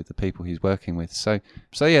situation again with the people he's working with. So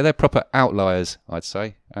yeah, they're proper outliers, I'd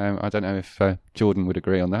say. I don't know if Jordan would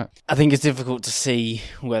agree on that. I think it's difficult to see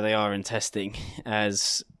where they are in testing,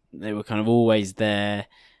 as they were kind of always there.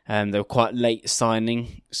 They were quite late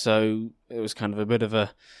signing, so it was kind of a bit of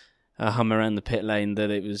a hum around the pit lane that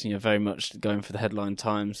it was very much going for the headline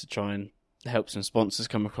times to try and help some sponsors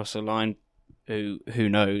come across the line. Who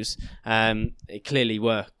knows? It clearly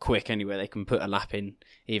were quick anyway. They can put a lap in,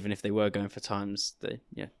 even if they were going for times.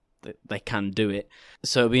 They can do it.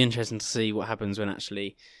 So it'll be interesting to see what happens when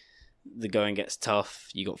actually the going gets tough.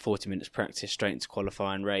 You got 40 minutes practice straight into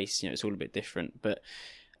qualify and race. It's all a bit different. But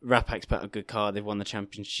Rapax put a good car. They've won the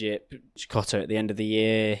championship. Cecotto at the end of the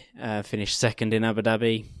year finished second in Abu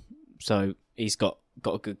Dhabi. So he's got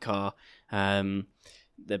a good car.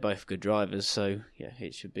 They're both good drivers, so yeah,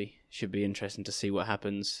 it should be interesting to see what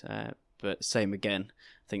happens. But same again,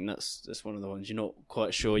 I think that's one of the ones you're not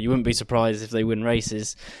quite sure. You wouldn't be surprised if they win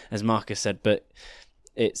races, as Marcus said, but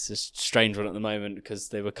it's a strange one at the moment because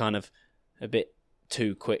they were kind of a bit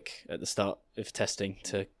too quick at the start of testing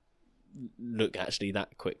to look actually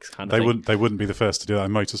that quick kind of thing. They wouldn't be the first to do that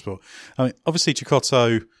in motorsport. I mean, obviously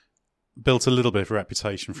Cecotto built a little bit of a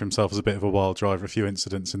reputation for himself as a bit of a wild driver, a few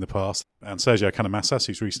incidents in the past. And Sergio Canamassas,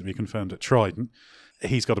 who's recently confirmed at Trident,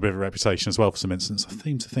 he's got a bit of a reputation as well for some incidents. I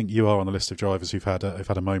seem to think you are on the list of drivers who've had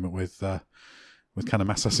a moment with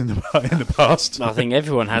Canamassas in the past. I think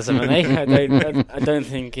everyone has, haven't they? I don't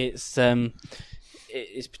think it's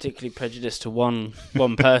particularly prejudiced to one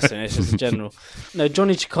person. It's just a general. No,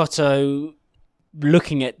 Johnny Cecotto,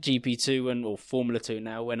 looking at GP2 or Formula 2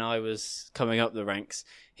 now, when I was coming up the ranks,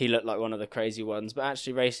 he looked like one of the crazy ones. But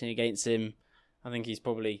actually racing against him, I think he's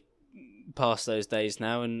probably past those days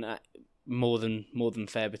now, and more than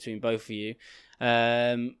fair between both of you.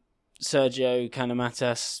 Sergio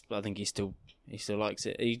Canamatas, I think he still likes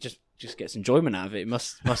it. He just gets enjoyment out of it. He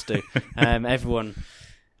must do.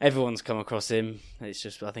 Everyone's come across him. I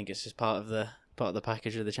think it's just part of the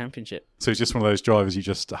package of the championship. So he's just one of those drivers you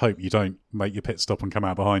just hope you don't make your pit stop and come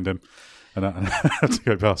out behind him and have to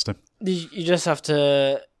go past him. You just have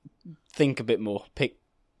to think a bit more. Pick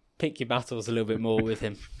your battles a little bit more with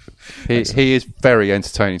him. He is very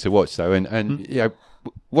entertaining to watch, though, and you know,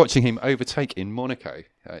 watching him overtake in Monaco,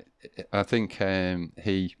 I think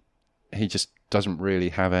he just doesn't really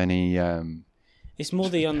have any. It's more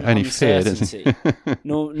the uncertainty.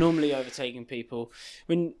 Normally overtaking people.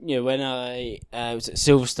 When I was at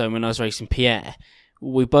Silverstone when I was racing Pierre,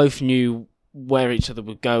 we both knew where each other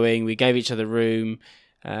were going. We gave each other room,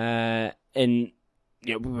 and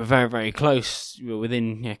we were very, very close. We were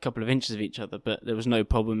within a couple of inches of each other, but there was no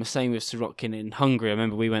problem. The same with Sorokin in Hungary. I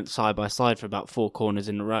remember we went side by side for about 4 corners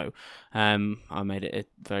in a row. I made it a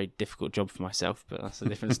very difficult job for myself, but that's a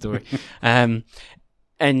different story.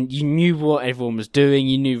 And you knew what everyone was doing.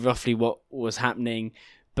 You knew roughly what was happening,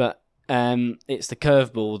 but it's the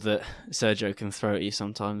curveball that Sergio can throw at you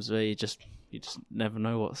sometimes, where you just never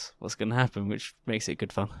know what's going to happen, which makes it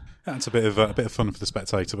good fun. That's a bit of fun for the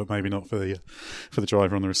spectator, but maybe not for the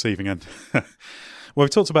driver on the receiving end. Well,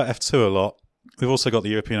 we've talked about F2 a lot. We've also got the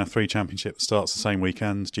European F3 Championship that starts the same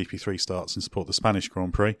weekend. GP3 starts in support of the Spanish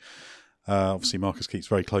Grand Prix. Obviously, Marcus keeps a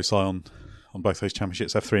very close eye on both those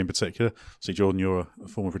championships, F3 in particular. So, Jordan, you're a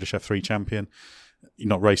former British F3 champion. You're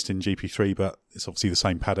not raced in GP3, but it's obviously the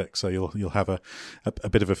same paddock, so you'll have a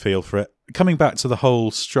bit of a feel for it. Coming back to the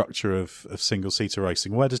whole structure of single-seater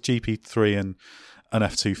racing, where does GP3 and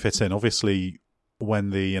F2 fit in? Obviously,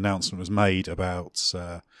 when the announcement was made about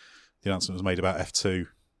F2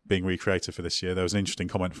 being recreated for this year, there was an interesting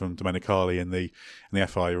comment from Domenicali in the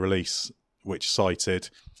FIA release, which cited,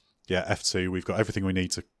 F2, we've got everything we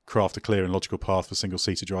need to craft a clear and logical path for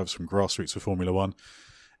single-seater drivers from grassroots for Formula 1.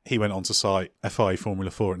 He went on to cite FIA Formula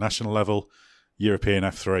 4 at national level, European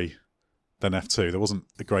F3, then F2. There wasn't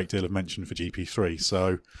a great deal of mention for GP3,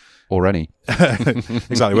 so... Or any.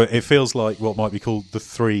 Exactly. It feels like what might be called the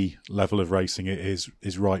 3 level of racing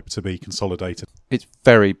is ripe to be consolidated. It's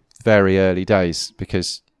very, very early days,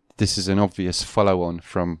 because this is an obvious follow-on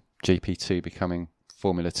from GP2 becoming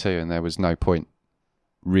Formula 2, and there was no point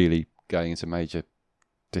really going into major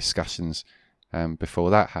discussions before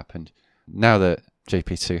that happened. Now that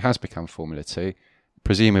GP2 has become Formula 2,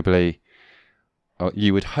 presumably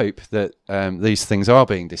you would hope that these things are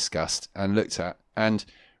being discussed and looked at. And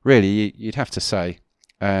really, you'd have to say,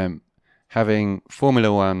 having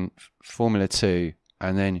Formula 1, Formula 2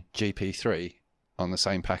 and then GP3 on the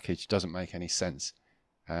same package doesn't make any sense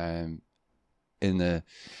in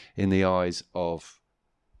the eyes of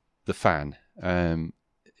the fan.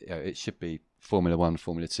 It should be Formula 1,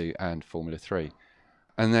 Formula 2 and Formula 3.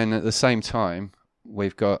 And then at the same time,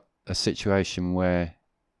 we've got a situation where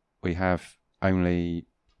we have only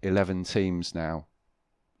 11 teams now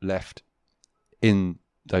left in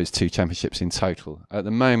those 2 championships in total. At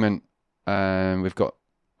the moment, we're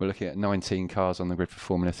looking at 19 cars on the grid for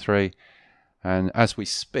Formula 3. And as we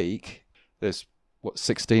speak, there's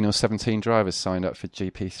 16 or 17 drivers signed up for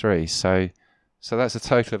GP3. So that's a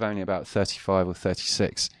total of only about 35 or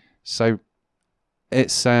 36. So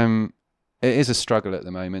it is a struggle at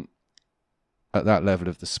the moment at that level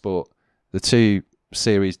of the sport. The 2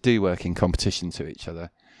 series do work in competition to each other,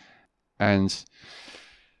 and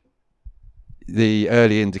the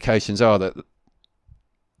early indications are that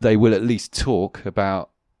they will at least talk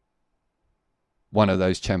about one of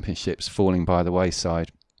those championships falling by the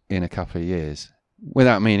wayside in a couple of years,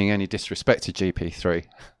 without meaning any disrespect to GP3.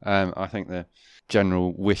 I think the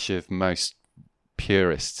general wish of most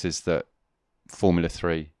purists is that Formula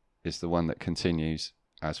 3 is the one that continues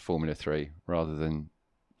as Formula 3 rather than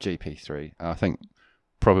GP3. I think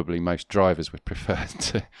probably most drivers would prefer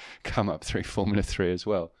to come up through Formula 3 as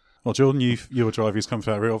well. Well, Jordan, you're a driver who's come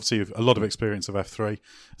through that route. Obviously, you've a lot of experience of F3.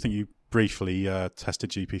 I think you briefly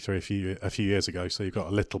tested GP3 a few years ago, so you've got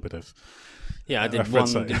a little bit of... Yeah, I did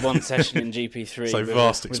one session in GP3 so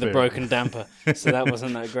with a broken damper, so that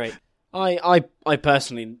wasn't that great. I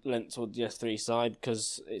personally leant toward the S3 side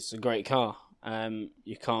because it's a great car.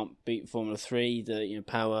 You can't beat Formula 3. The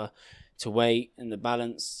power to weight and the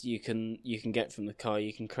balance you can get from the car.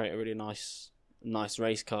 You can create a really nice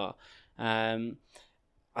race car.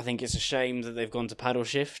 I think it's a shame that they've gone to paddle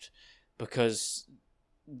shift, because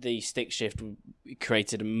the stick shift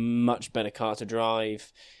created a much better car to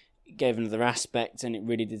drive, gave another aspect, and it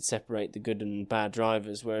really did separate the good and bad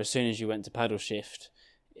drivers, where as soon as you went to paddle shift,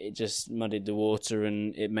 it just muddied the water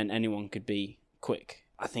and it meant anyone could be quick.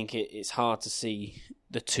 I think it's hard to see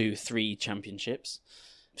the 2-3 championships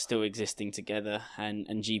still existing together, and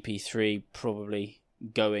GP3 probably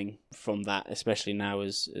going from that, especially now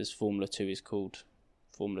as Formula 2 is called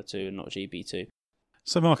Formula 2 and not GP2.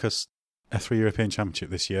 So Marcus, F3 European Championship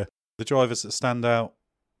this year. The drivers that stand out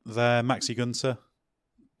there, Maxi Günther,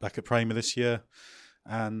 back at Prema this year,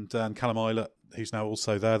 and Callum Eilert, who's now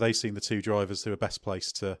also there. They seem the two drivers who are best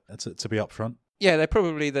placed to be up front. Yeah, they're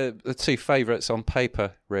probably the two favourites on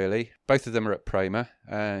paper, really. Both of them are at Prema,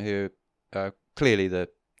 who are clearly the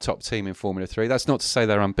top team in Formula 3. That's not to say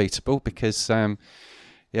they're unbeatable, because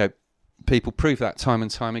people prove that time and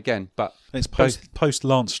time again. But it's post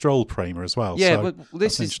Lance Stroll Prema as well. Yeah, so well,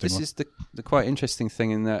 this is the quite interesting thing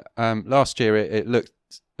in that last year it looked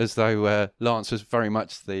as though Lance was very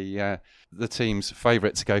much the team's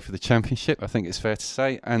favourite to go for the championship, I think it's fair to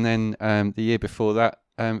say. And then the year before that,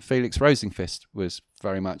 Felix Rosenqvist was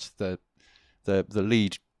very much the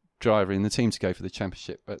lead driver in the team to go for the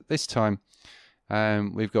championship. But this time,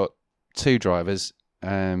 we've got two drivers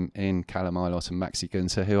in Callum Eilert and Maxi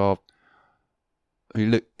Günther who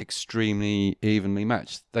look extremely evenly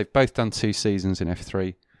matched. They've both done 2 seasons in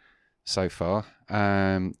F3 so far.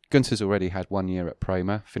 Günther's already had 1 year at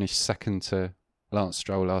Prema, finished second to Lance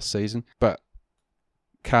Stroll last season. But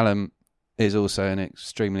Callum is also an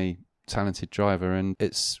extremely talented driver, and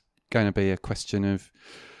it's going to be a question of,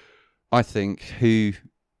 I think, who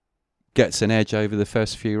gets an edge over the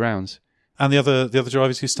first few rounds. And the other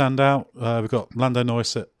drivers who stand out, we've got Lando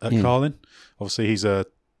Norris at Carlin. Obviously, he's a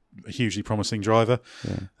hugely promising driver.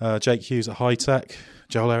 Yeah. Jake Hughes at High Tech,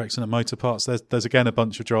 Joel Eriksson at Motorparts. There's again a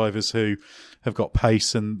bunch of drivers who have got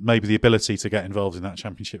pace and maybe the ability to get involved in that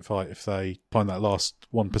championship fight if they find that last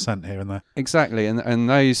 1% here and there. Exactly, and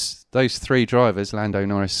those 3 drivers, Lando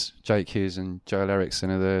Norris, Jake Hughes and Joel Eriksson,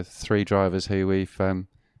 are the 3 drivers who we've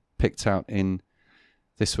picked out in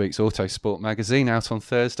this week's Autosport magazine, out on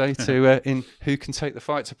Thursday, to in Who Can Take the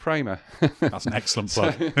Fight to Prema. That's an excellent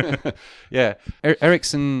plug. Yeah,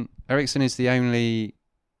 Eriksson is the only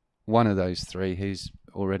one of those 3 who's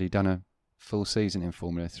already done a full season in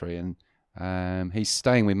Formula 3, and he's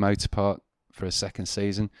staying with Motorpark for a second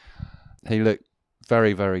season. He looked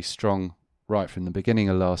very, very strong right from the beginning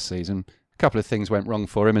of last season. A couple of things went wrong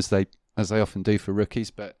for him, as they often do for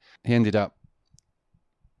rookies, but he ended up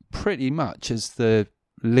pretty much as the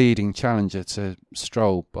leading challenger to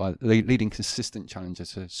Stroll, leading consistent challenger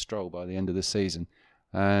to Stroll by the end of the season.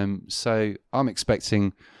 So I'm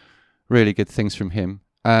expecting really good things from him.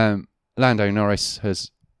 Lando Norris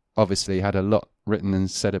has obviously had a lot written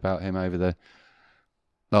and said about him over the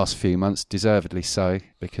last few months, deservedly so,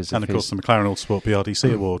 because of course the McLaren Autosport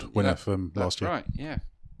BRDC Award winner from last year. Right, yeah.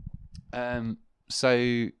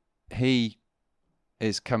 So he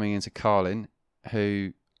is coming into Carlin,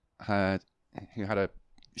 who had a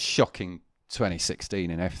shocking 2016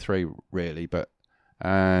 in F3, really, but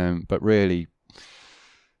really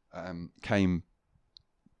came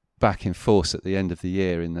back in force at the end of the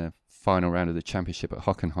year in the final round of the championship at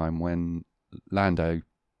Hockenheim, when Lando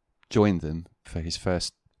joined them for his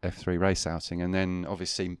first F3 race outing, and then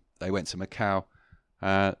obviously they went to Macau.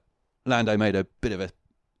 Lando made a bit of a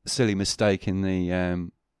silly mistake in the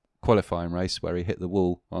qualifying race, where he hit the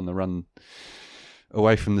wall on the run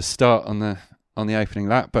away from the start on the opening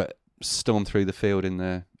lap, but stormed through the field in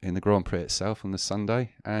the Grand Prix itself on the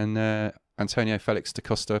Sunday, and Antonio Felix da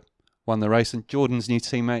Costa won the race, and Jordan's new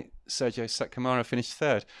teammate Sergio Sacamara finished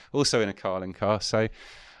third, also in a Carlin car. So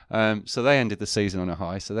they ended the season on a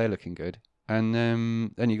high, so they're looking good. And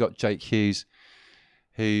then you got Jake Hughes,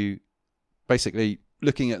 who basically,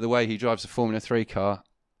 looking at the way he drives a Formula 3 car,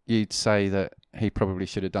 you'd say that he probably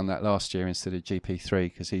should have done that last year instead of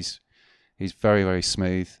GP3, because he's very, very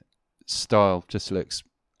smooth. Style just looks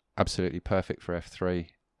absolutely perfect for F3,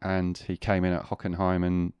 and he came in at Hockenheim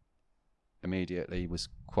and immediately was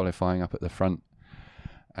qualifying up at the front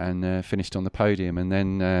and finished on the podium. And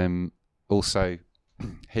then also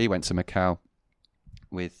he went to Macau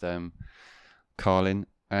with Carlin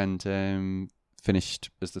and finished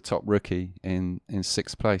as the top rookie in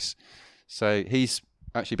 6th place. So he's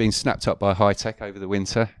actually been snapped up by High Tech over the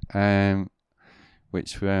winter,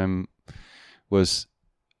 which was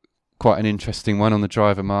quite an interesting one on the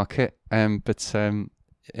driver market. But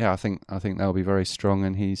I think they'll be very strong,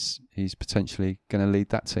 and he's potentially going to lead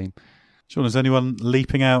that team. Sean, is anyone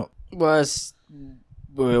leaping out? Well,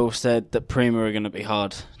 we all said that Prima are going to be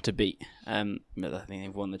hard to beat. I think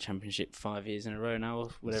they've won the championship 5 years in a row now, or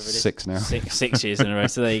whatever it is. 6 now. 6 years in a row.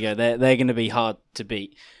 So there you go. They're going to be hard to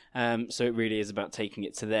beat. So it really is about taking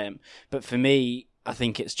it to them. But for me, I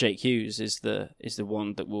think it's Jake Hughes is the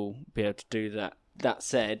one that will be able to do that. That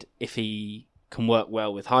said, if he can work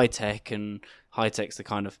well with High-Tech, and High-Tech's the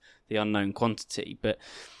kind of the unknown quantity, but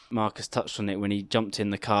Marcus touched on it when he jumped in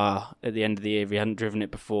the car at the end of the year. If he hadn't driven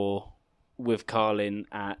it before with Carlin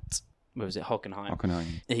at, where was it,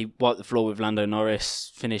 Hockenheim. He wiped the floor with Lando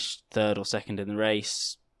Norris, finished 3rd or 2nd in the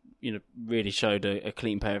race, really showed a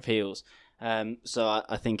clean pair of heels. So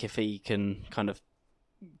I think if he can kind of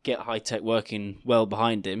get High-Tech working well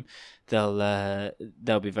behind him,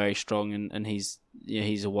 they'll be very strong, and he's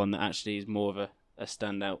the one that actually is more of a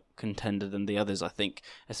standout contender than the others, I think,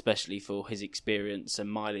 especially for his experience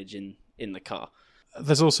and mileage in the car.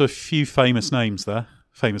 There's also a few famous names there,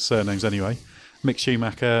 famous surnames anyway. Mick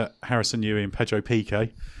Schumacher, Harrison Newey, and Pedro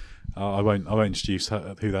Piquet. I won't introduce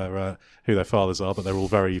who their fathers are, but they're all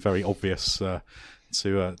very, very obvious to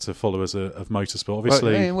followers of motorsport.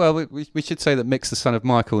 Obviously, we should say that Mick's the son of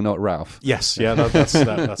Michael, not Ralph. Yes, yeah,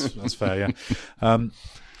 that's fair. Yeah.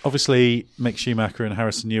 Obviously, Mick Schumacher and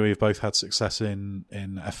Harrison Newey have both had success in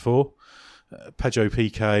F4. Pedro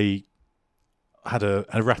Piquet had an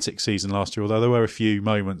erratic season last year, although there were a few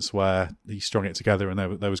moments where he strung it together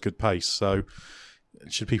and there was good pace. So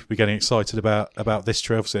should people be getting excited about this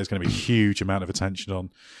trip? Obviously, there's going to be a huge amount of attention on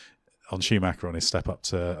Schumacher on his step up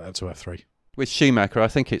to F3. With Schumacher, I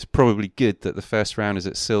think it's probably good that the first round is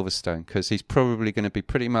at Silverstone, because he's probably going to be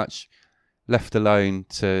pretty much left alone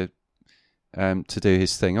to do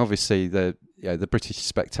his thing. Obviously, the British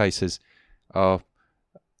spectators are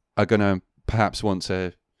going to perhaps want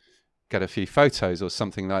to get a few photos or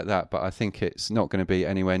something like that, but I think it's not going to be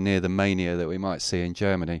anywhere near the mania that we might see in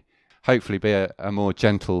Germany. Hopefully be a more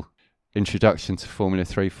gentle introduction to Formula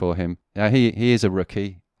 3 for him. He is a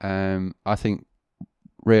rookie. I think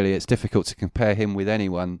really it's difficult to compare him with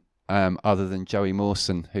anyone other than Joey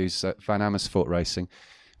Mawson, who's at Van Amersfoort Racing,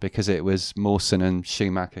 because it was Mawson and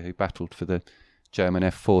Schumacher who battled for the German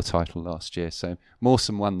F4 title last year. So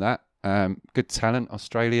Mawson won that. Good talent,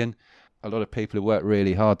 Australian. A lot of people have worked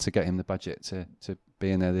really hard to get him the budget to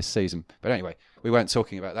be in there this season. But anyway, we weren't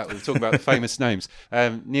talking about that. We were talking about the famous names.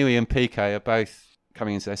 Newey and Piquet are both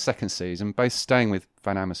coming into their second season, both staying with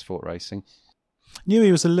Van Amersfoort Racing.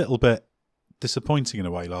 Newey was a little bit disappointing in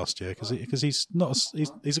a way last year because he's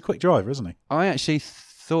a quick driver, isn't he? I actually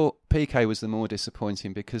thought Piquet was the more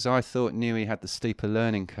disappointing, because I thought Newey had the steeper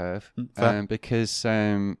learning curve, because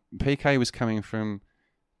Piquet was coming from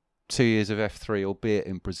 2 years of F3, albeit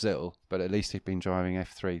in Brazil, but at least he'd been driving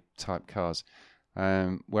F3 type cars,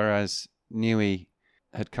 whereas Newey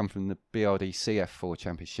had come from the BRDC F4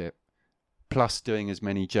 Championship, plus doing as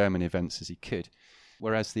many German events as he could,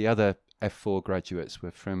 whereas the other F4 graduates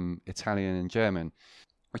were from Italian and German,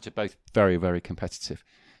 which are both very, very competitive.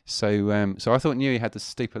 So I thought Newey had the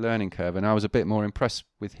steeper learning curve, and I was a bit more impressed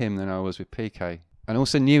with him than I was with Piquet. And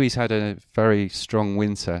also Newey's had a very strong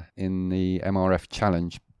winter in the MRF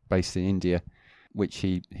Challenge based in India, which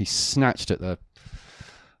he snatched at the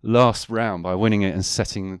last round by winning it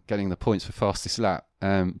and getting the points for fastest lap.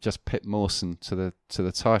 Just pipped Mawson to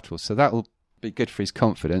the title. So that will be good for his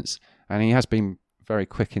confidence, and he has been very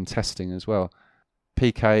quick in testing as well.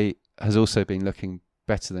 Piquet has also been looking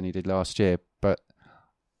better than he did last year, but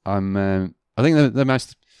I think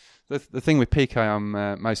the thing with Piquet I'm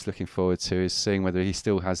most looking forward to is seeing whether he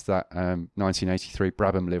still has that 1983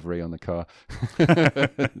 Brabham livery on the car. Either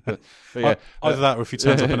that, or if he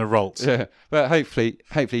turns up in a Rolt. Yeah, but hopefully,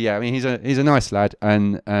 yeah. I mean, he's a nice lad,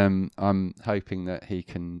 and I'm hoping that he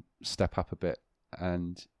can step up a bit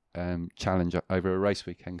and challenge over a race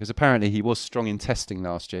weekend, because apparently he was strong in testing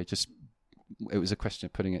last year. Just it was a question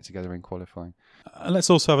of putting it together in qualifying. And let's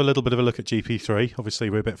also have a little bit of a look at GP3. Obviously,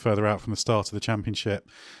 we're a bit further out from the start of the championship.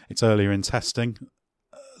 It's earlier in testing.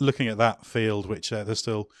 Looking at that field, which there's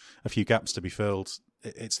still a few gaps to be filled,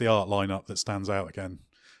 it's the art lineup that stands out again.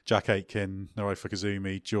 Jack Aitken, Narofa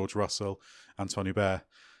Kazumi, George Russell, Antoine Hubert.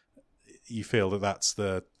 You feel that that's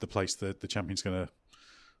the place that the champion's going to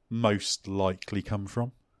most likely come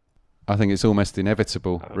from? I think it's almost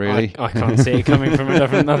inevitable, really. I can't see it coming from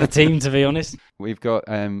another team, to be honest. We've got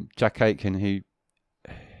Jack Aitken,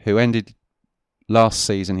 who ended last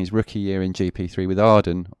season, his rookie year in GP3 with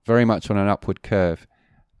Arden, very much on an upward curve.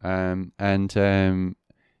 You'd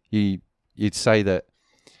say that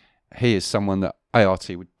he is someone that ART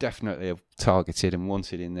would definitely have targeted and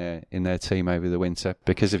wanted in their team over the winter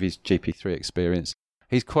because of his GP3 experience.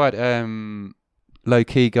 He's quite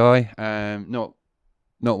low-key guy,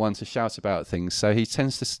 not one to shout about things, so he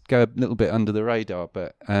tends to go a little bit under the radar.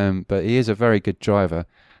 But he is a very good driver.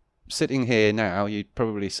 Sitting here now, you'd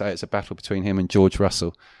probably say it's a battle between him and George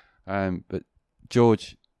Russell. But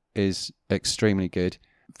George is extremely good,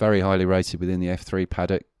 very highly rated within the F3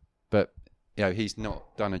 paddock. But he's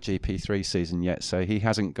not done a GP3 season yet, so he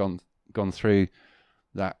hasn't gone through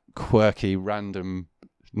that quirky, random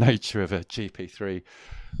nature of a GP3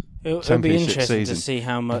 It'll be interesting to see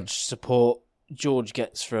how much support George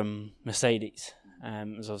gets from Mercedes.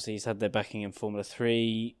 As obviously he's had their backing in Formula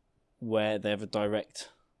 3, where they have a direct,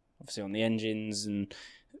 obviously on the engines, and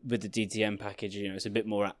with the DTM package, it's a bit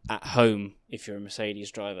more at home if you're a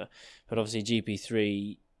Mercedes driver. But obviously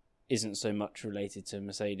GP3 isn't so much related to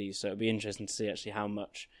Mercedes, so it'll be interesting to see actually how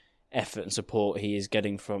much effort and support he is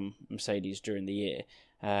getting from Mercedes during the year.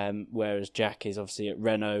 Whereas Jack is obviously at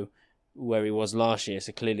Renault, where he was last year,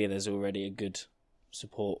 so clearly there's already a good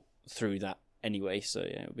support through that anyway. So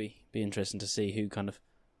it'll be interesting to see who kind of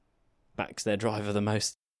backs their driver the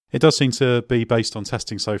most. It does seem to be based on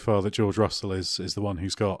testing so far that George Russell is the one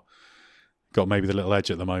who's got maybe the little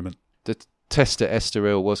edge at the moment. The test at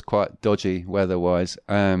Estoril was quite dodgy weather-wise,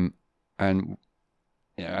 and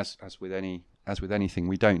as with anything,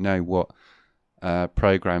 we don't know what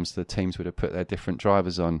programs the teams would have put their different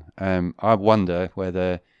drivers on. I wonder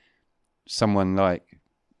whether someone like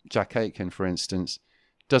Jack Aitken, for instance,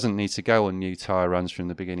 doesn't need to go on new tyre runs from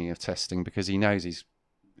the beginning of testing because he knows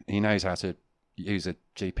how to use a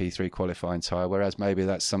GP3 qualifying tyre, whereas maybe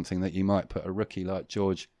that's something that you might put a rookie like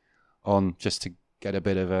George on just to get a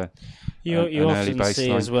bit of an you early often baseline.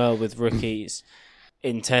 See as well with rookies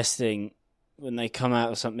in testing, when they come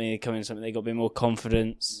out of something, they got a bit more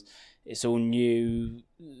confidence. It's all new,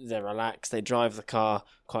 they're relaxed, they drive the car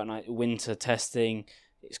quite nice. Winter testing,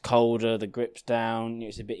 it's colder, the grip's down,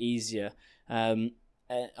 it's a bit easier. I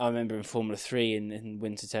remember in Formula 3 in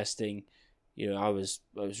winter testing, I was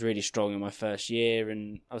really strong in my first year,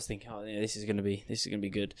 and I was thinking, this is going to be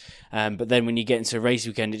good. But then when you get into a race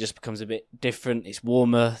weekend, it just becomes a bit different. It's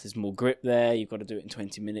warmer, there's more grip there. You've got to do it in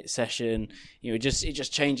 20-minute session. It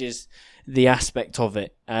just changes the aspect of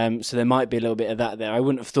it. So there might be a little bit of that there. I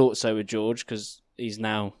wouldn't have thought so with George because he's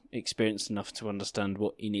now experienced enough to understand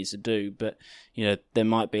what he needs to do. But there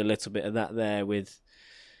might be a little bit of that there with,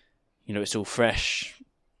 it's all fresh.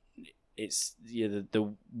 It's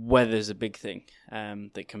the weather's a big thing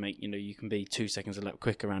that can make you can be 2 seconds a lap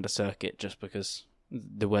quick around a circuit just because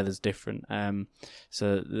the weather's different.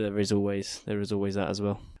 So there is always that as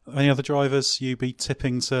well. Any other drivers you'd be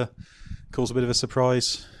tipping to cause a bit of a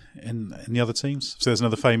surprise in the other teams? So there's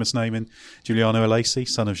another famous name in Giuliano Alesi,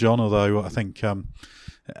 son of Jean, although I think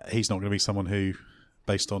he's not going to be someone who,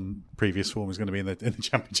 based on previous form, is going to be in the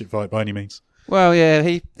championship fight by any means. Well, yeah,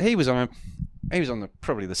 he was on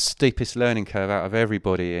probably the steepest learning curve out of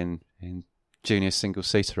everybody in junior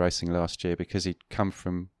single-seater racing last year, because he'd come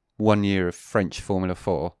from 1 year of French Formula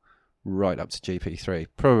 4 right up to GP3.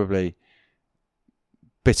 Probably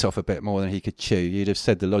bit off a bit more than he could chew. You'd have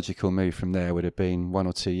said the logical move from there would have been 1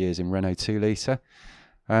 or 2 years in Renault 2-litre.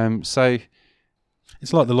 So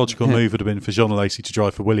it's like the logical move would have been for Jean Alesi to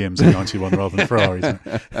drive for Williams in 91 rather than Ferrari, isn't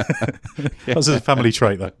it? That's a family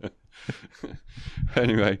trait, though.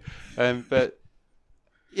 Anyway, but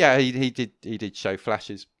yeah, he did show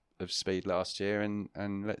flashes of speed last year,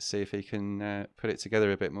 and let's see if he can put it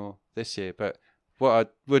together a bit more this year. But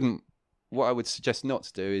what I would suggest not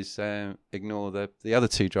to do is ignore the other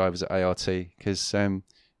two drivers at ART, because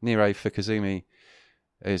Nirei Fukuzumi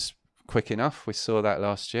is quick enough. We saw that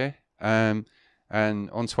last year, and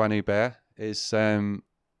Antoine Hubert is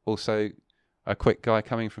also a quick guy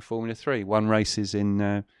coming from Formula 3. Won races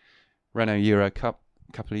in Renault Euro Cup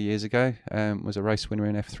a couple of years ago, was a race winner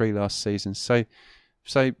in F3 last season. So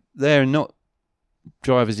they're not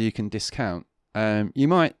drivers you can discount. You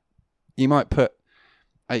might put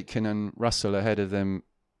Aitken and Russell ahead of them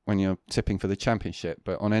when you're tipping for the championship,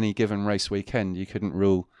 but on any given race weekend, you couldn't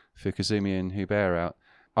rule Fukuzumi and Hubert out.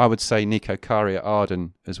 I would say Nico Kari at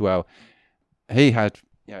Arden as well. He had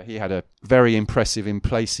a very impressive in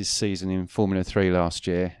places season in Formula 3 last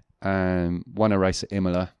year. Won a race at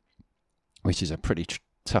Imola, which is a pretty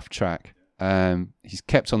tough track. He's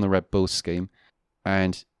kept on the Red Bull scheme,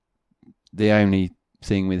 and the only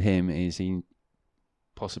thing with him is he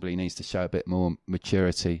possibly needs to show a bit more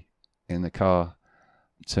maturity in the car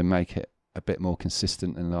to make it a bit more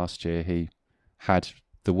consistent than last year. He had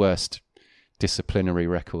the worst disciplinary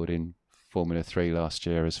record in Formula 3 last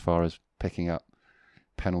year as far as picking up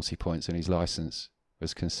penalty points in his licence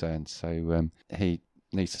was concerned. So he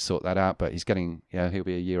needs to sort that out, but he's he'll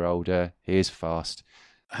be a year older. He is fast.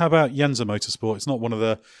 How about Yenza Motorsport? It's not one of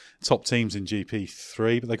the top teams in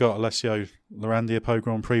GP3, but they got Alessio Lorandi, a Po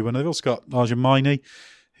Grand Prix winner. They've also got Arjun Maini,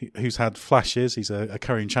 who's had flashes. He's a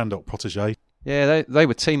Karin Chandok protege. Yeah, they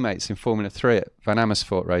were teammates in Formula 3 at Van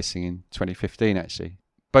Amersfoort Racing in 2015, actually.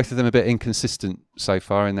 Both of them a bit inconsistent so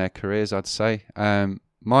far in their careers, I'd say.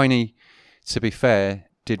 Maini, to be fair,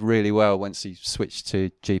 did really well once he switched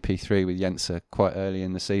to GP3 with Yenza quite early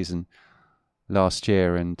in the season last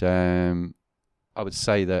year, and I would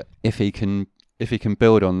say that if he can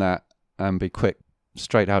build on that and be quick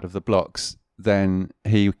straight out of the blocks, then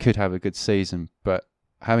he could have a good season. But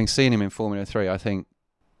having seen him in Formula 3, I think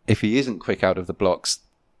if he isn't quick out of the blocks,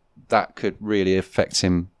 that could really affect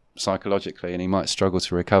him psychologically, and he might struggle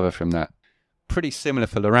to recover from that. Pretty similar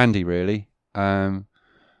for Lorandi, really.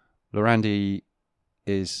 Lorandi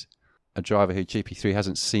is a driver who GP3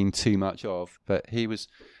 hasn't seen too much of, but he was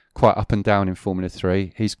quite up and down in Formula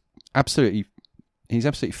 3. He's absolutely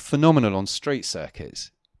phenomenal on street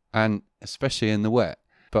circuits, and especially in the wet.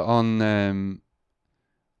 But on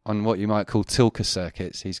what you might call Tilke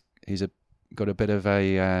circuits, he's got a bit of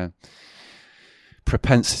a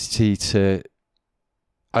propensity to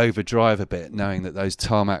overdrive a bit, knowing that those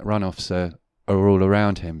tarmac runoffs are all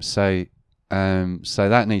around him. So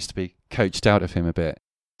that needs to be coached out of him a bit.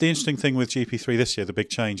 The interesting thing with GP3 this year, the big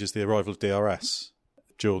change, is the arrival of DRS.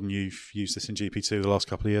 Jordan, you've used this in GP2 the last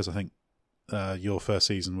couple of years, I think. Your first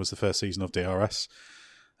season was the first season of DRS.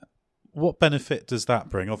 What benefit does that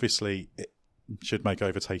bring? Obviously, it should make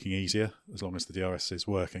overtaking easier as long as the DRS is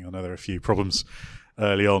working. I know there are a few problems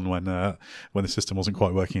early on when the system wasn't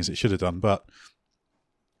quite working as it should have done, but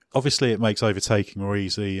obviously it makes overtaking more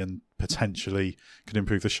easy and potentially could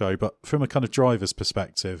improve the show. But from a kind of driver's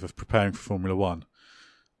perspective of preparing for Formula One,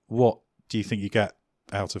 what do you think you get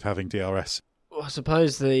out of having DRS? Well, I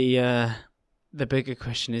suppose the bigger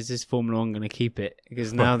question is Formula One going to keep it?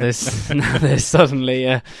 Because now there's suddenly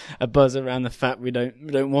a buzz around the fact we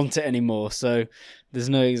don't want it anymore. So there's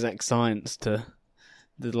no exact science to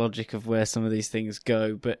the logic of where some of these things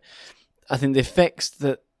go. But I think the effects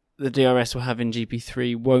that the DRS will have in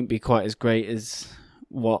GP3 won't be quite as great as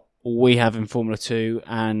what we have in Formula 2,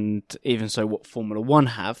 and even so what Formula 1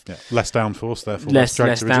 have. Yeah, less downforce, therefore. Less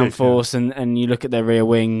downforce, yeah. and you look at their rear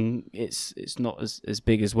wing, it's not as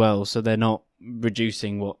big as well, so they're not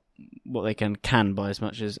reducing what they can by as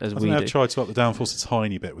much as we do. I think they've tried to up the downforce a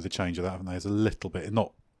tiny bit with the change of that, haven't they? There's a little bit,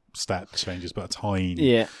 not stat changes, but a tiny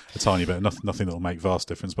bit. Nothing that will make vast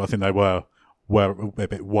difference, but I think they were a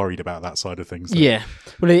bit worried about that side of things. So. Yeah.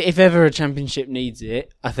 Well, if ever a championship needs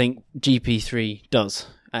it, I think GP3 does.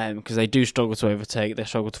 Because they do struggle to overtake, they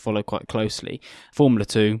struggle to follow quite closely. Formula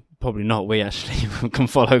 2, probably not. We actually can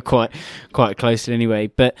follow quite closely anyway.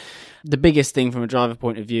 But the biggest thing from a driver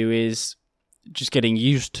point of view is just getting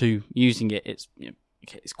used to using it.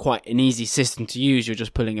 It's quite an easy system to use. You're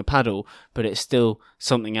just pulling a paddle, but it's still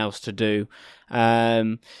something else to do.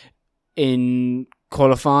 In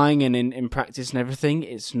qualifying and in practice and everything,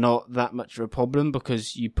 it's not that much of a problem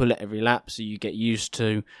because you pull it every lap, so you get used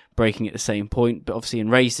to braking at the same point. But obviously in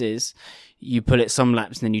races, you pull it some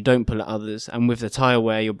laps and then you don't pull it others. And with the tyre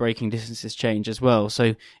wear, your braking distances change as well.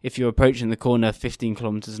 So if you're approaching the corner 15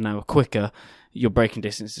 kilometres an hour quicker, your braking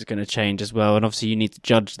distance is going to change as well. And obviously you need to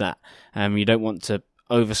judge that. You don't want to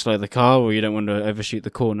overslow the car, or you don't want to overshoot the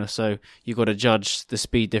corner, so you've got to judge the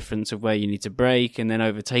speed difference of where you need to brake, and then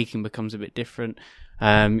overtaking becomes a bit different.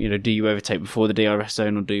 Do you overtake before the DRS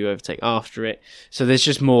zone, or do you overtake after it? So there's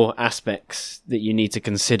just more aspects that you need to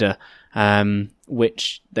consider,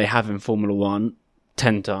 which they have in Formula 1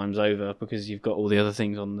 10 times over, because you've got all the other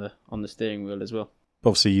things on the steering wheel as well.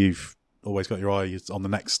 Obviously you've always got your eye on the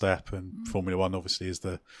next step, and Formula 1 obviously is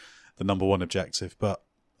the number one objective, but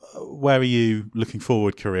where are you looking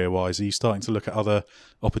forward career-wise? Are you starting to look at other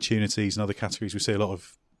opportunities in other categories? We see a lot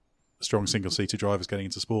of strong single-seater drivers getting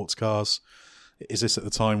into sports cars. Is this at the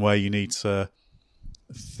time where you need to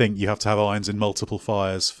think you have to have irons in multiple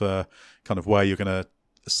fires for kind of where you're going to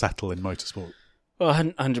settle in motorsport? Well,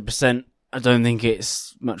 100%. I don't think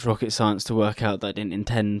it's much rocket science to work out that I didn't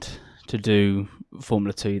intend to do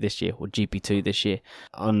Formula 2 this year, or GP2 this year.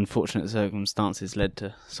 Unfortunate circumstances led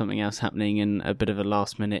to something else happening and a bit of a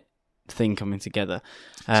last minute thing coming together.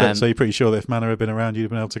 So you're pretty sure that if Manor had been around, you'd have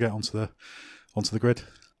been able to get onto the grid?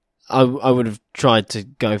 I would have tried to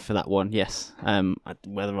go for that one, yes.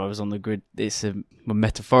 Whether I was on the grid is a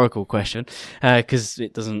metaphorical question, because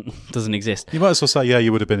it doesn't exist. You might as well say, yeah,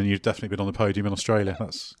 you would have been, and you'd definitely been on the podium in Australia.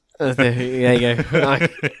 That's... There you go.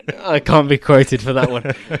 I can't be quoted for that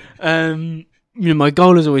one. My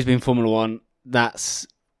goal has always been Formula 1. That's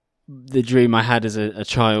the dream I had as a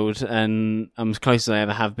child, and I'm as close as I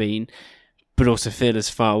ever have been. but also feel as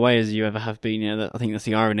far away as you ever have been. You know, I think that's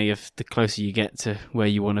the irony of the closer you get to where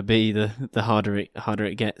you want to be, the harder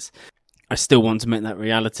it gets. I still want to make that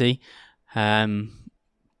reality, but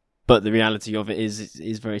the reality of it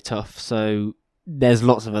is very tough. So there's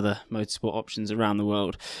lots of other motorsport options around the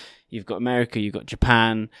world. You've got America, you've got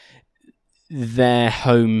Japan. Their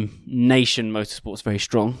home nation motorsport's very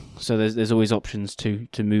strong, so there's always options to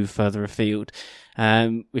move further afield.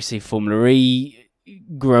 We see Formula E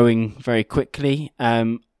growing very quickly.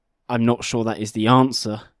 I'm not sure that is the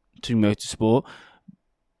answer to motorsport,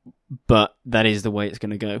 but that is the way it's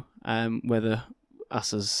going to go. Whether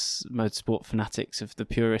us as motorsport fanatics of the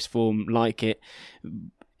purest form like it,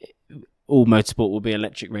 all motorsport will be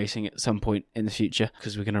electric racing at some point in the future,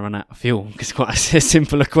 because we're going to run out of fuel. It's quite a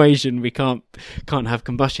simple equation. We can't have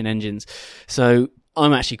combustion engines. So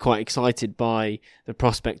I'm actually quite excited by the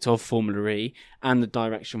prospect of Formula E and the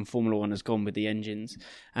direction Formula One has gone with the engines.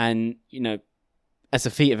 And, you know, as a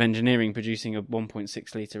feat of engineering, producing a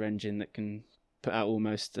 1.6 litre engine that can put out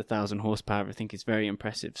almost 1,000 horsepower, I think is very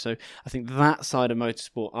impressive. So I think that side of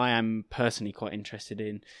motorsport I am personally quite interested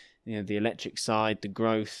in. You know, the electric side, the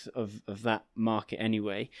growth of that market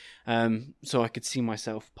anyway. So I could see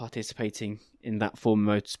myself participating in that form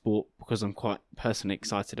of motorsport because I'm quite personally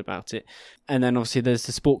excited about it. And then obviously there's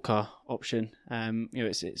the sport car option. You know,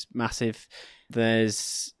 it's massive.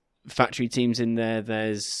 There's factory teams in there.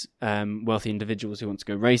 There's wealthy individuals who want to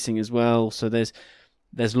go racing as well. So there's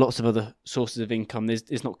lots of other sources of income.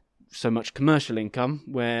 There's not so much commercial income,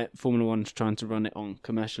 where Formula One's trying to run it on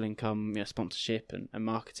commercial income, you know, sponsorship and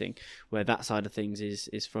marketing, where that side of things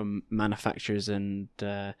is from manufacturers and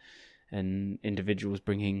individuals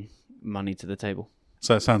bringing money to the table.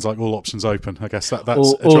 So it sounds like all options open. I guess that's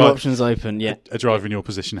all options open. Yeah, a driver in your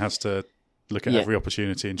position has to look at every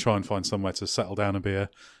opportunity and try and find somewhere to settle down and be a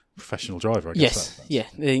professional driver. I guess. Yes,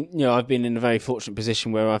 You know, I've been in a very fortunate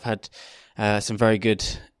position where I've had some very good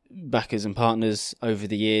backers and partners over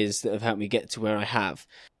the years that have helped me get to where I have.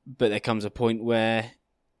 But there comes a point where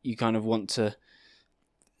you kind of want to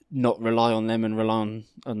not rely on them and rely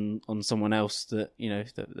on someone else that, you know,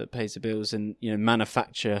 that pays the bills. And, you know,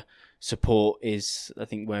 manufacturer support is, I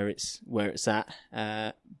think, where it's at.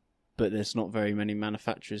 But there's not very many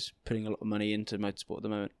manufacturers putting a lot of money into motorsport at the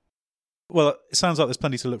moment. Well, it sounds like there's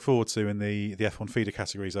plenty to look forward to in the F1 feeder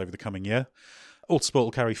categories over the coming year. Autosport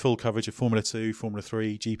will carry full coverage of Formula 2, Formula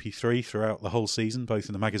 3, GP3 throughout the whole season, both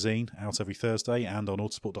in the magazine, out every Thursday, and on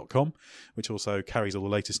autosport.com, which also carries all the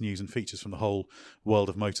latest news and features from the whole world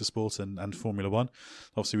of motorsport and Formula 1.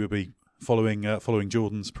 Obviously, we'll be following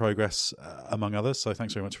Jordan's progress, among others. So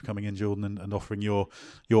thanks very much for coming in, Jordan, and offering your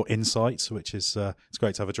insights, which is it's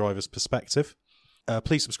great to have a driver's perspective.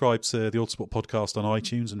 Please subscribe to the Autosport podcast on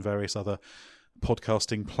iTunes and various other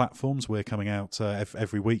podcasting platforms. We're coming out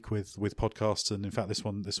every week with podcasts, and in fact this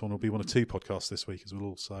one will be one of two podcasts this week, as we'll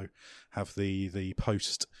also have the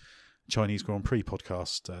post Chinese Grand Prix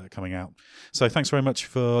podcast coming out. So thanks very much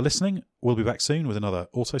for listening. We'll be back soon with another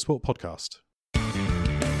Autosport podcast.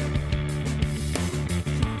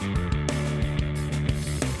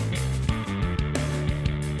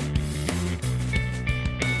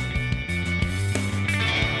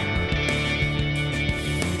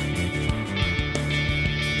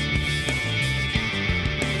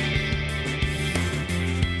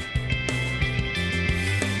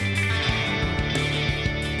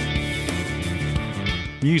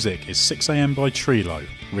 Music is 6am by Trilo,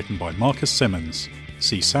 written by Marcus Simmons.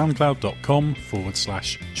 See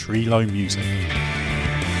soundcloud.com/Trilo Music.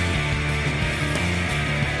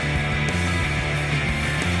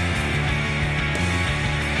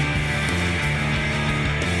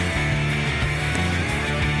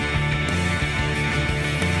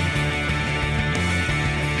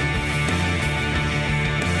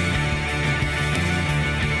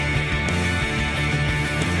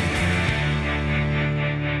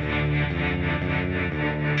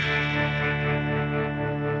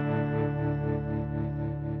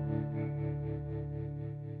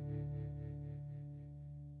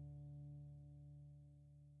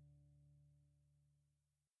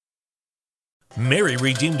 Mary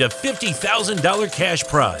redeemed a $50,000 cash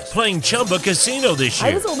prize playing Chumba Casino this year.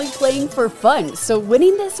 I was only playing for fun, so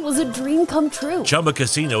winning this was a dream come true. Chumba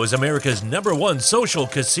Casino is America's #1 social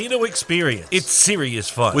casino experience. It's serious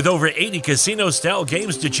fun. With over 80 casino-style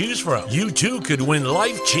games to choose from, you too could win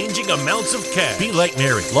life-changing amounts of cash. Be like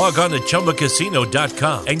Mary. Log on to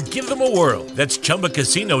ChumbaCasino.com and give them a whirl. That's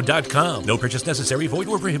ChumbaCasino.com. No purchase necessary. Void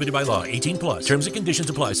where prohibited by law. 18+. Terms and conditions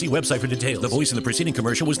apply. See website for details. The voice in the preceding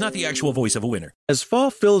commercial was not the actual voice of a winner. printer. As fall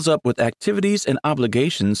fills up with activities and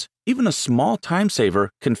obligations, even a small time saver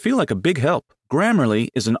can feel like a big help. Grammarly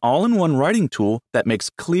is an all-in-one writing tool that makes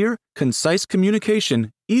clear, concise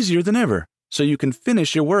communication easier than ever, so you can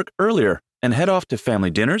finish your work earlier and head off to family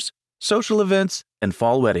dinners, social events, and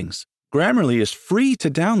fall weddings. Grammarly is free to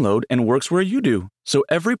download and works where you do, so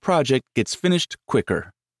every project gets finished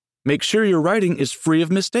quicker. Make sure your writing is free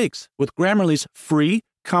of mistakes with Grammarly's free,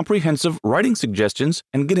 comprehensive writing suggestions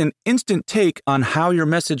and get an instant take on how your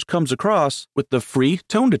message comes across with the free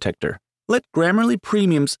tone detector. Let Grammarly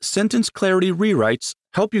Premium's sentence clarity rewrites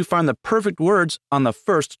help you find the perfect words on the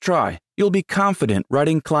first try. You'll be confident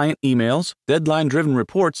writing client emails, deadline-driven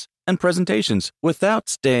reports, and presentations without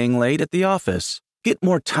staying late at the office. Get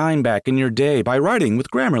more time back in your day by writing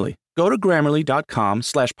with Grammarly. Go to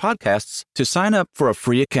Grammarly.com/podcasts to sign up for a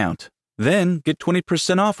free account. Then get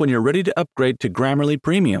 20% off when you're ready to upgrade to Grammarly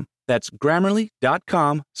Premium. That's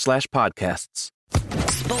Grammarly.com/podcasts.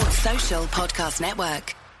 Sports Social Podcast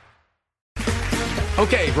Network.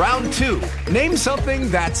 Okay, round two. Name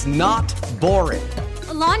something that's not boring.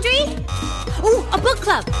 A laundry? Ooh, a book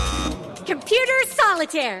club. Computer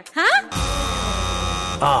solitaire, huh?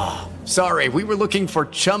 Ah, sorry, we were looking for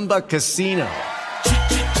Chumba Casino.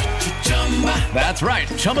 That's right,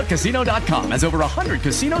 ChumbaCasino.com has over 100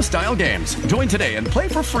 casino-style games. Join today and play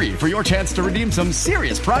for free for your chance to redeem some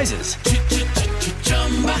serious prizes.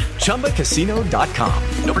 ChumbaCasino.com.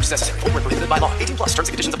 No purchase necessary. Void where prohibited by law. 18+ terms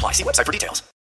and conditions apply. See website for details.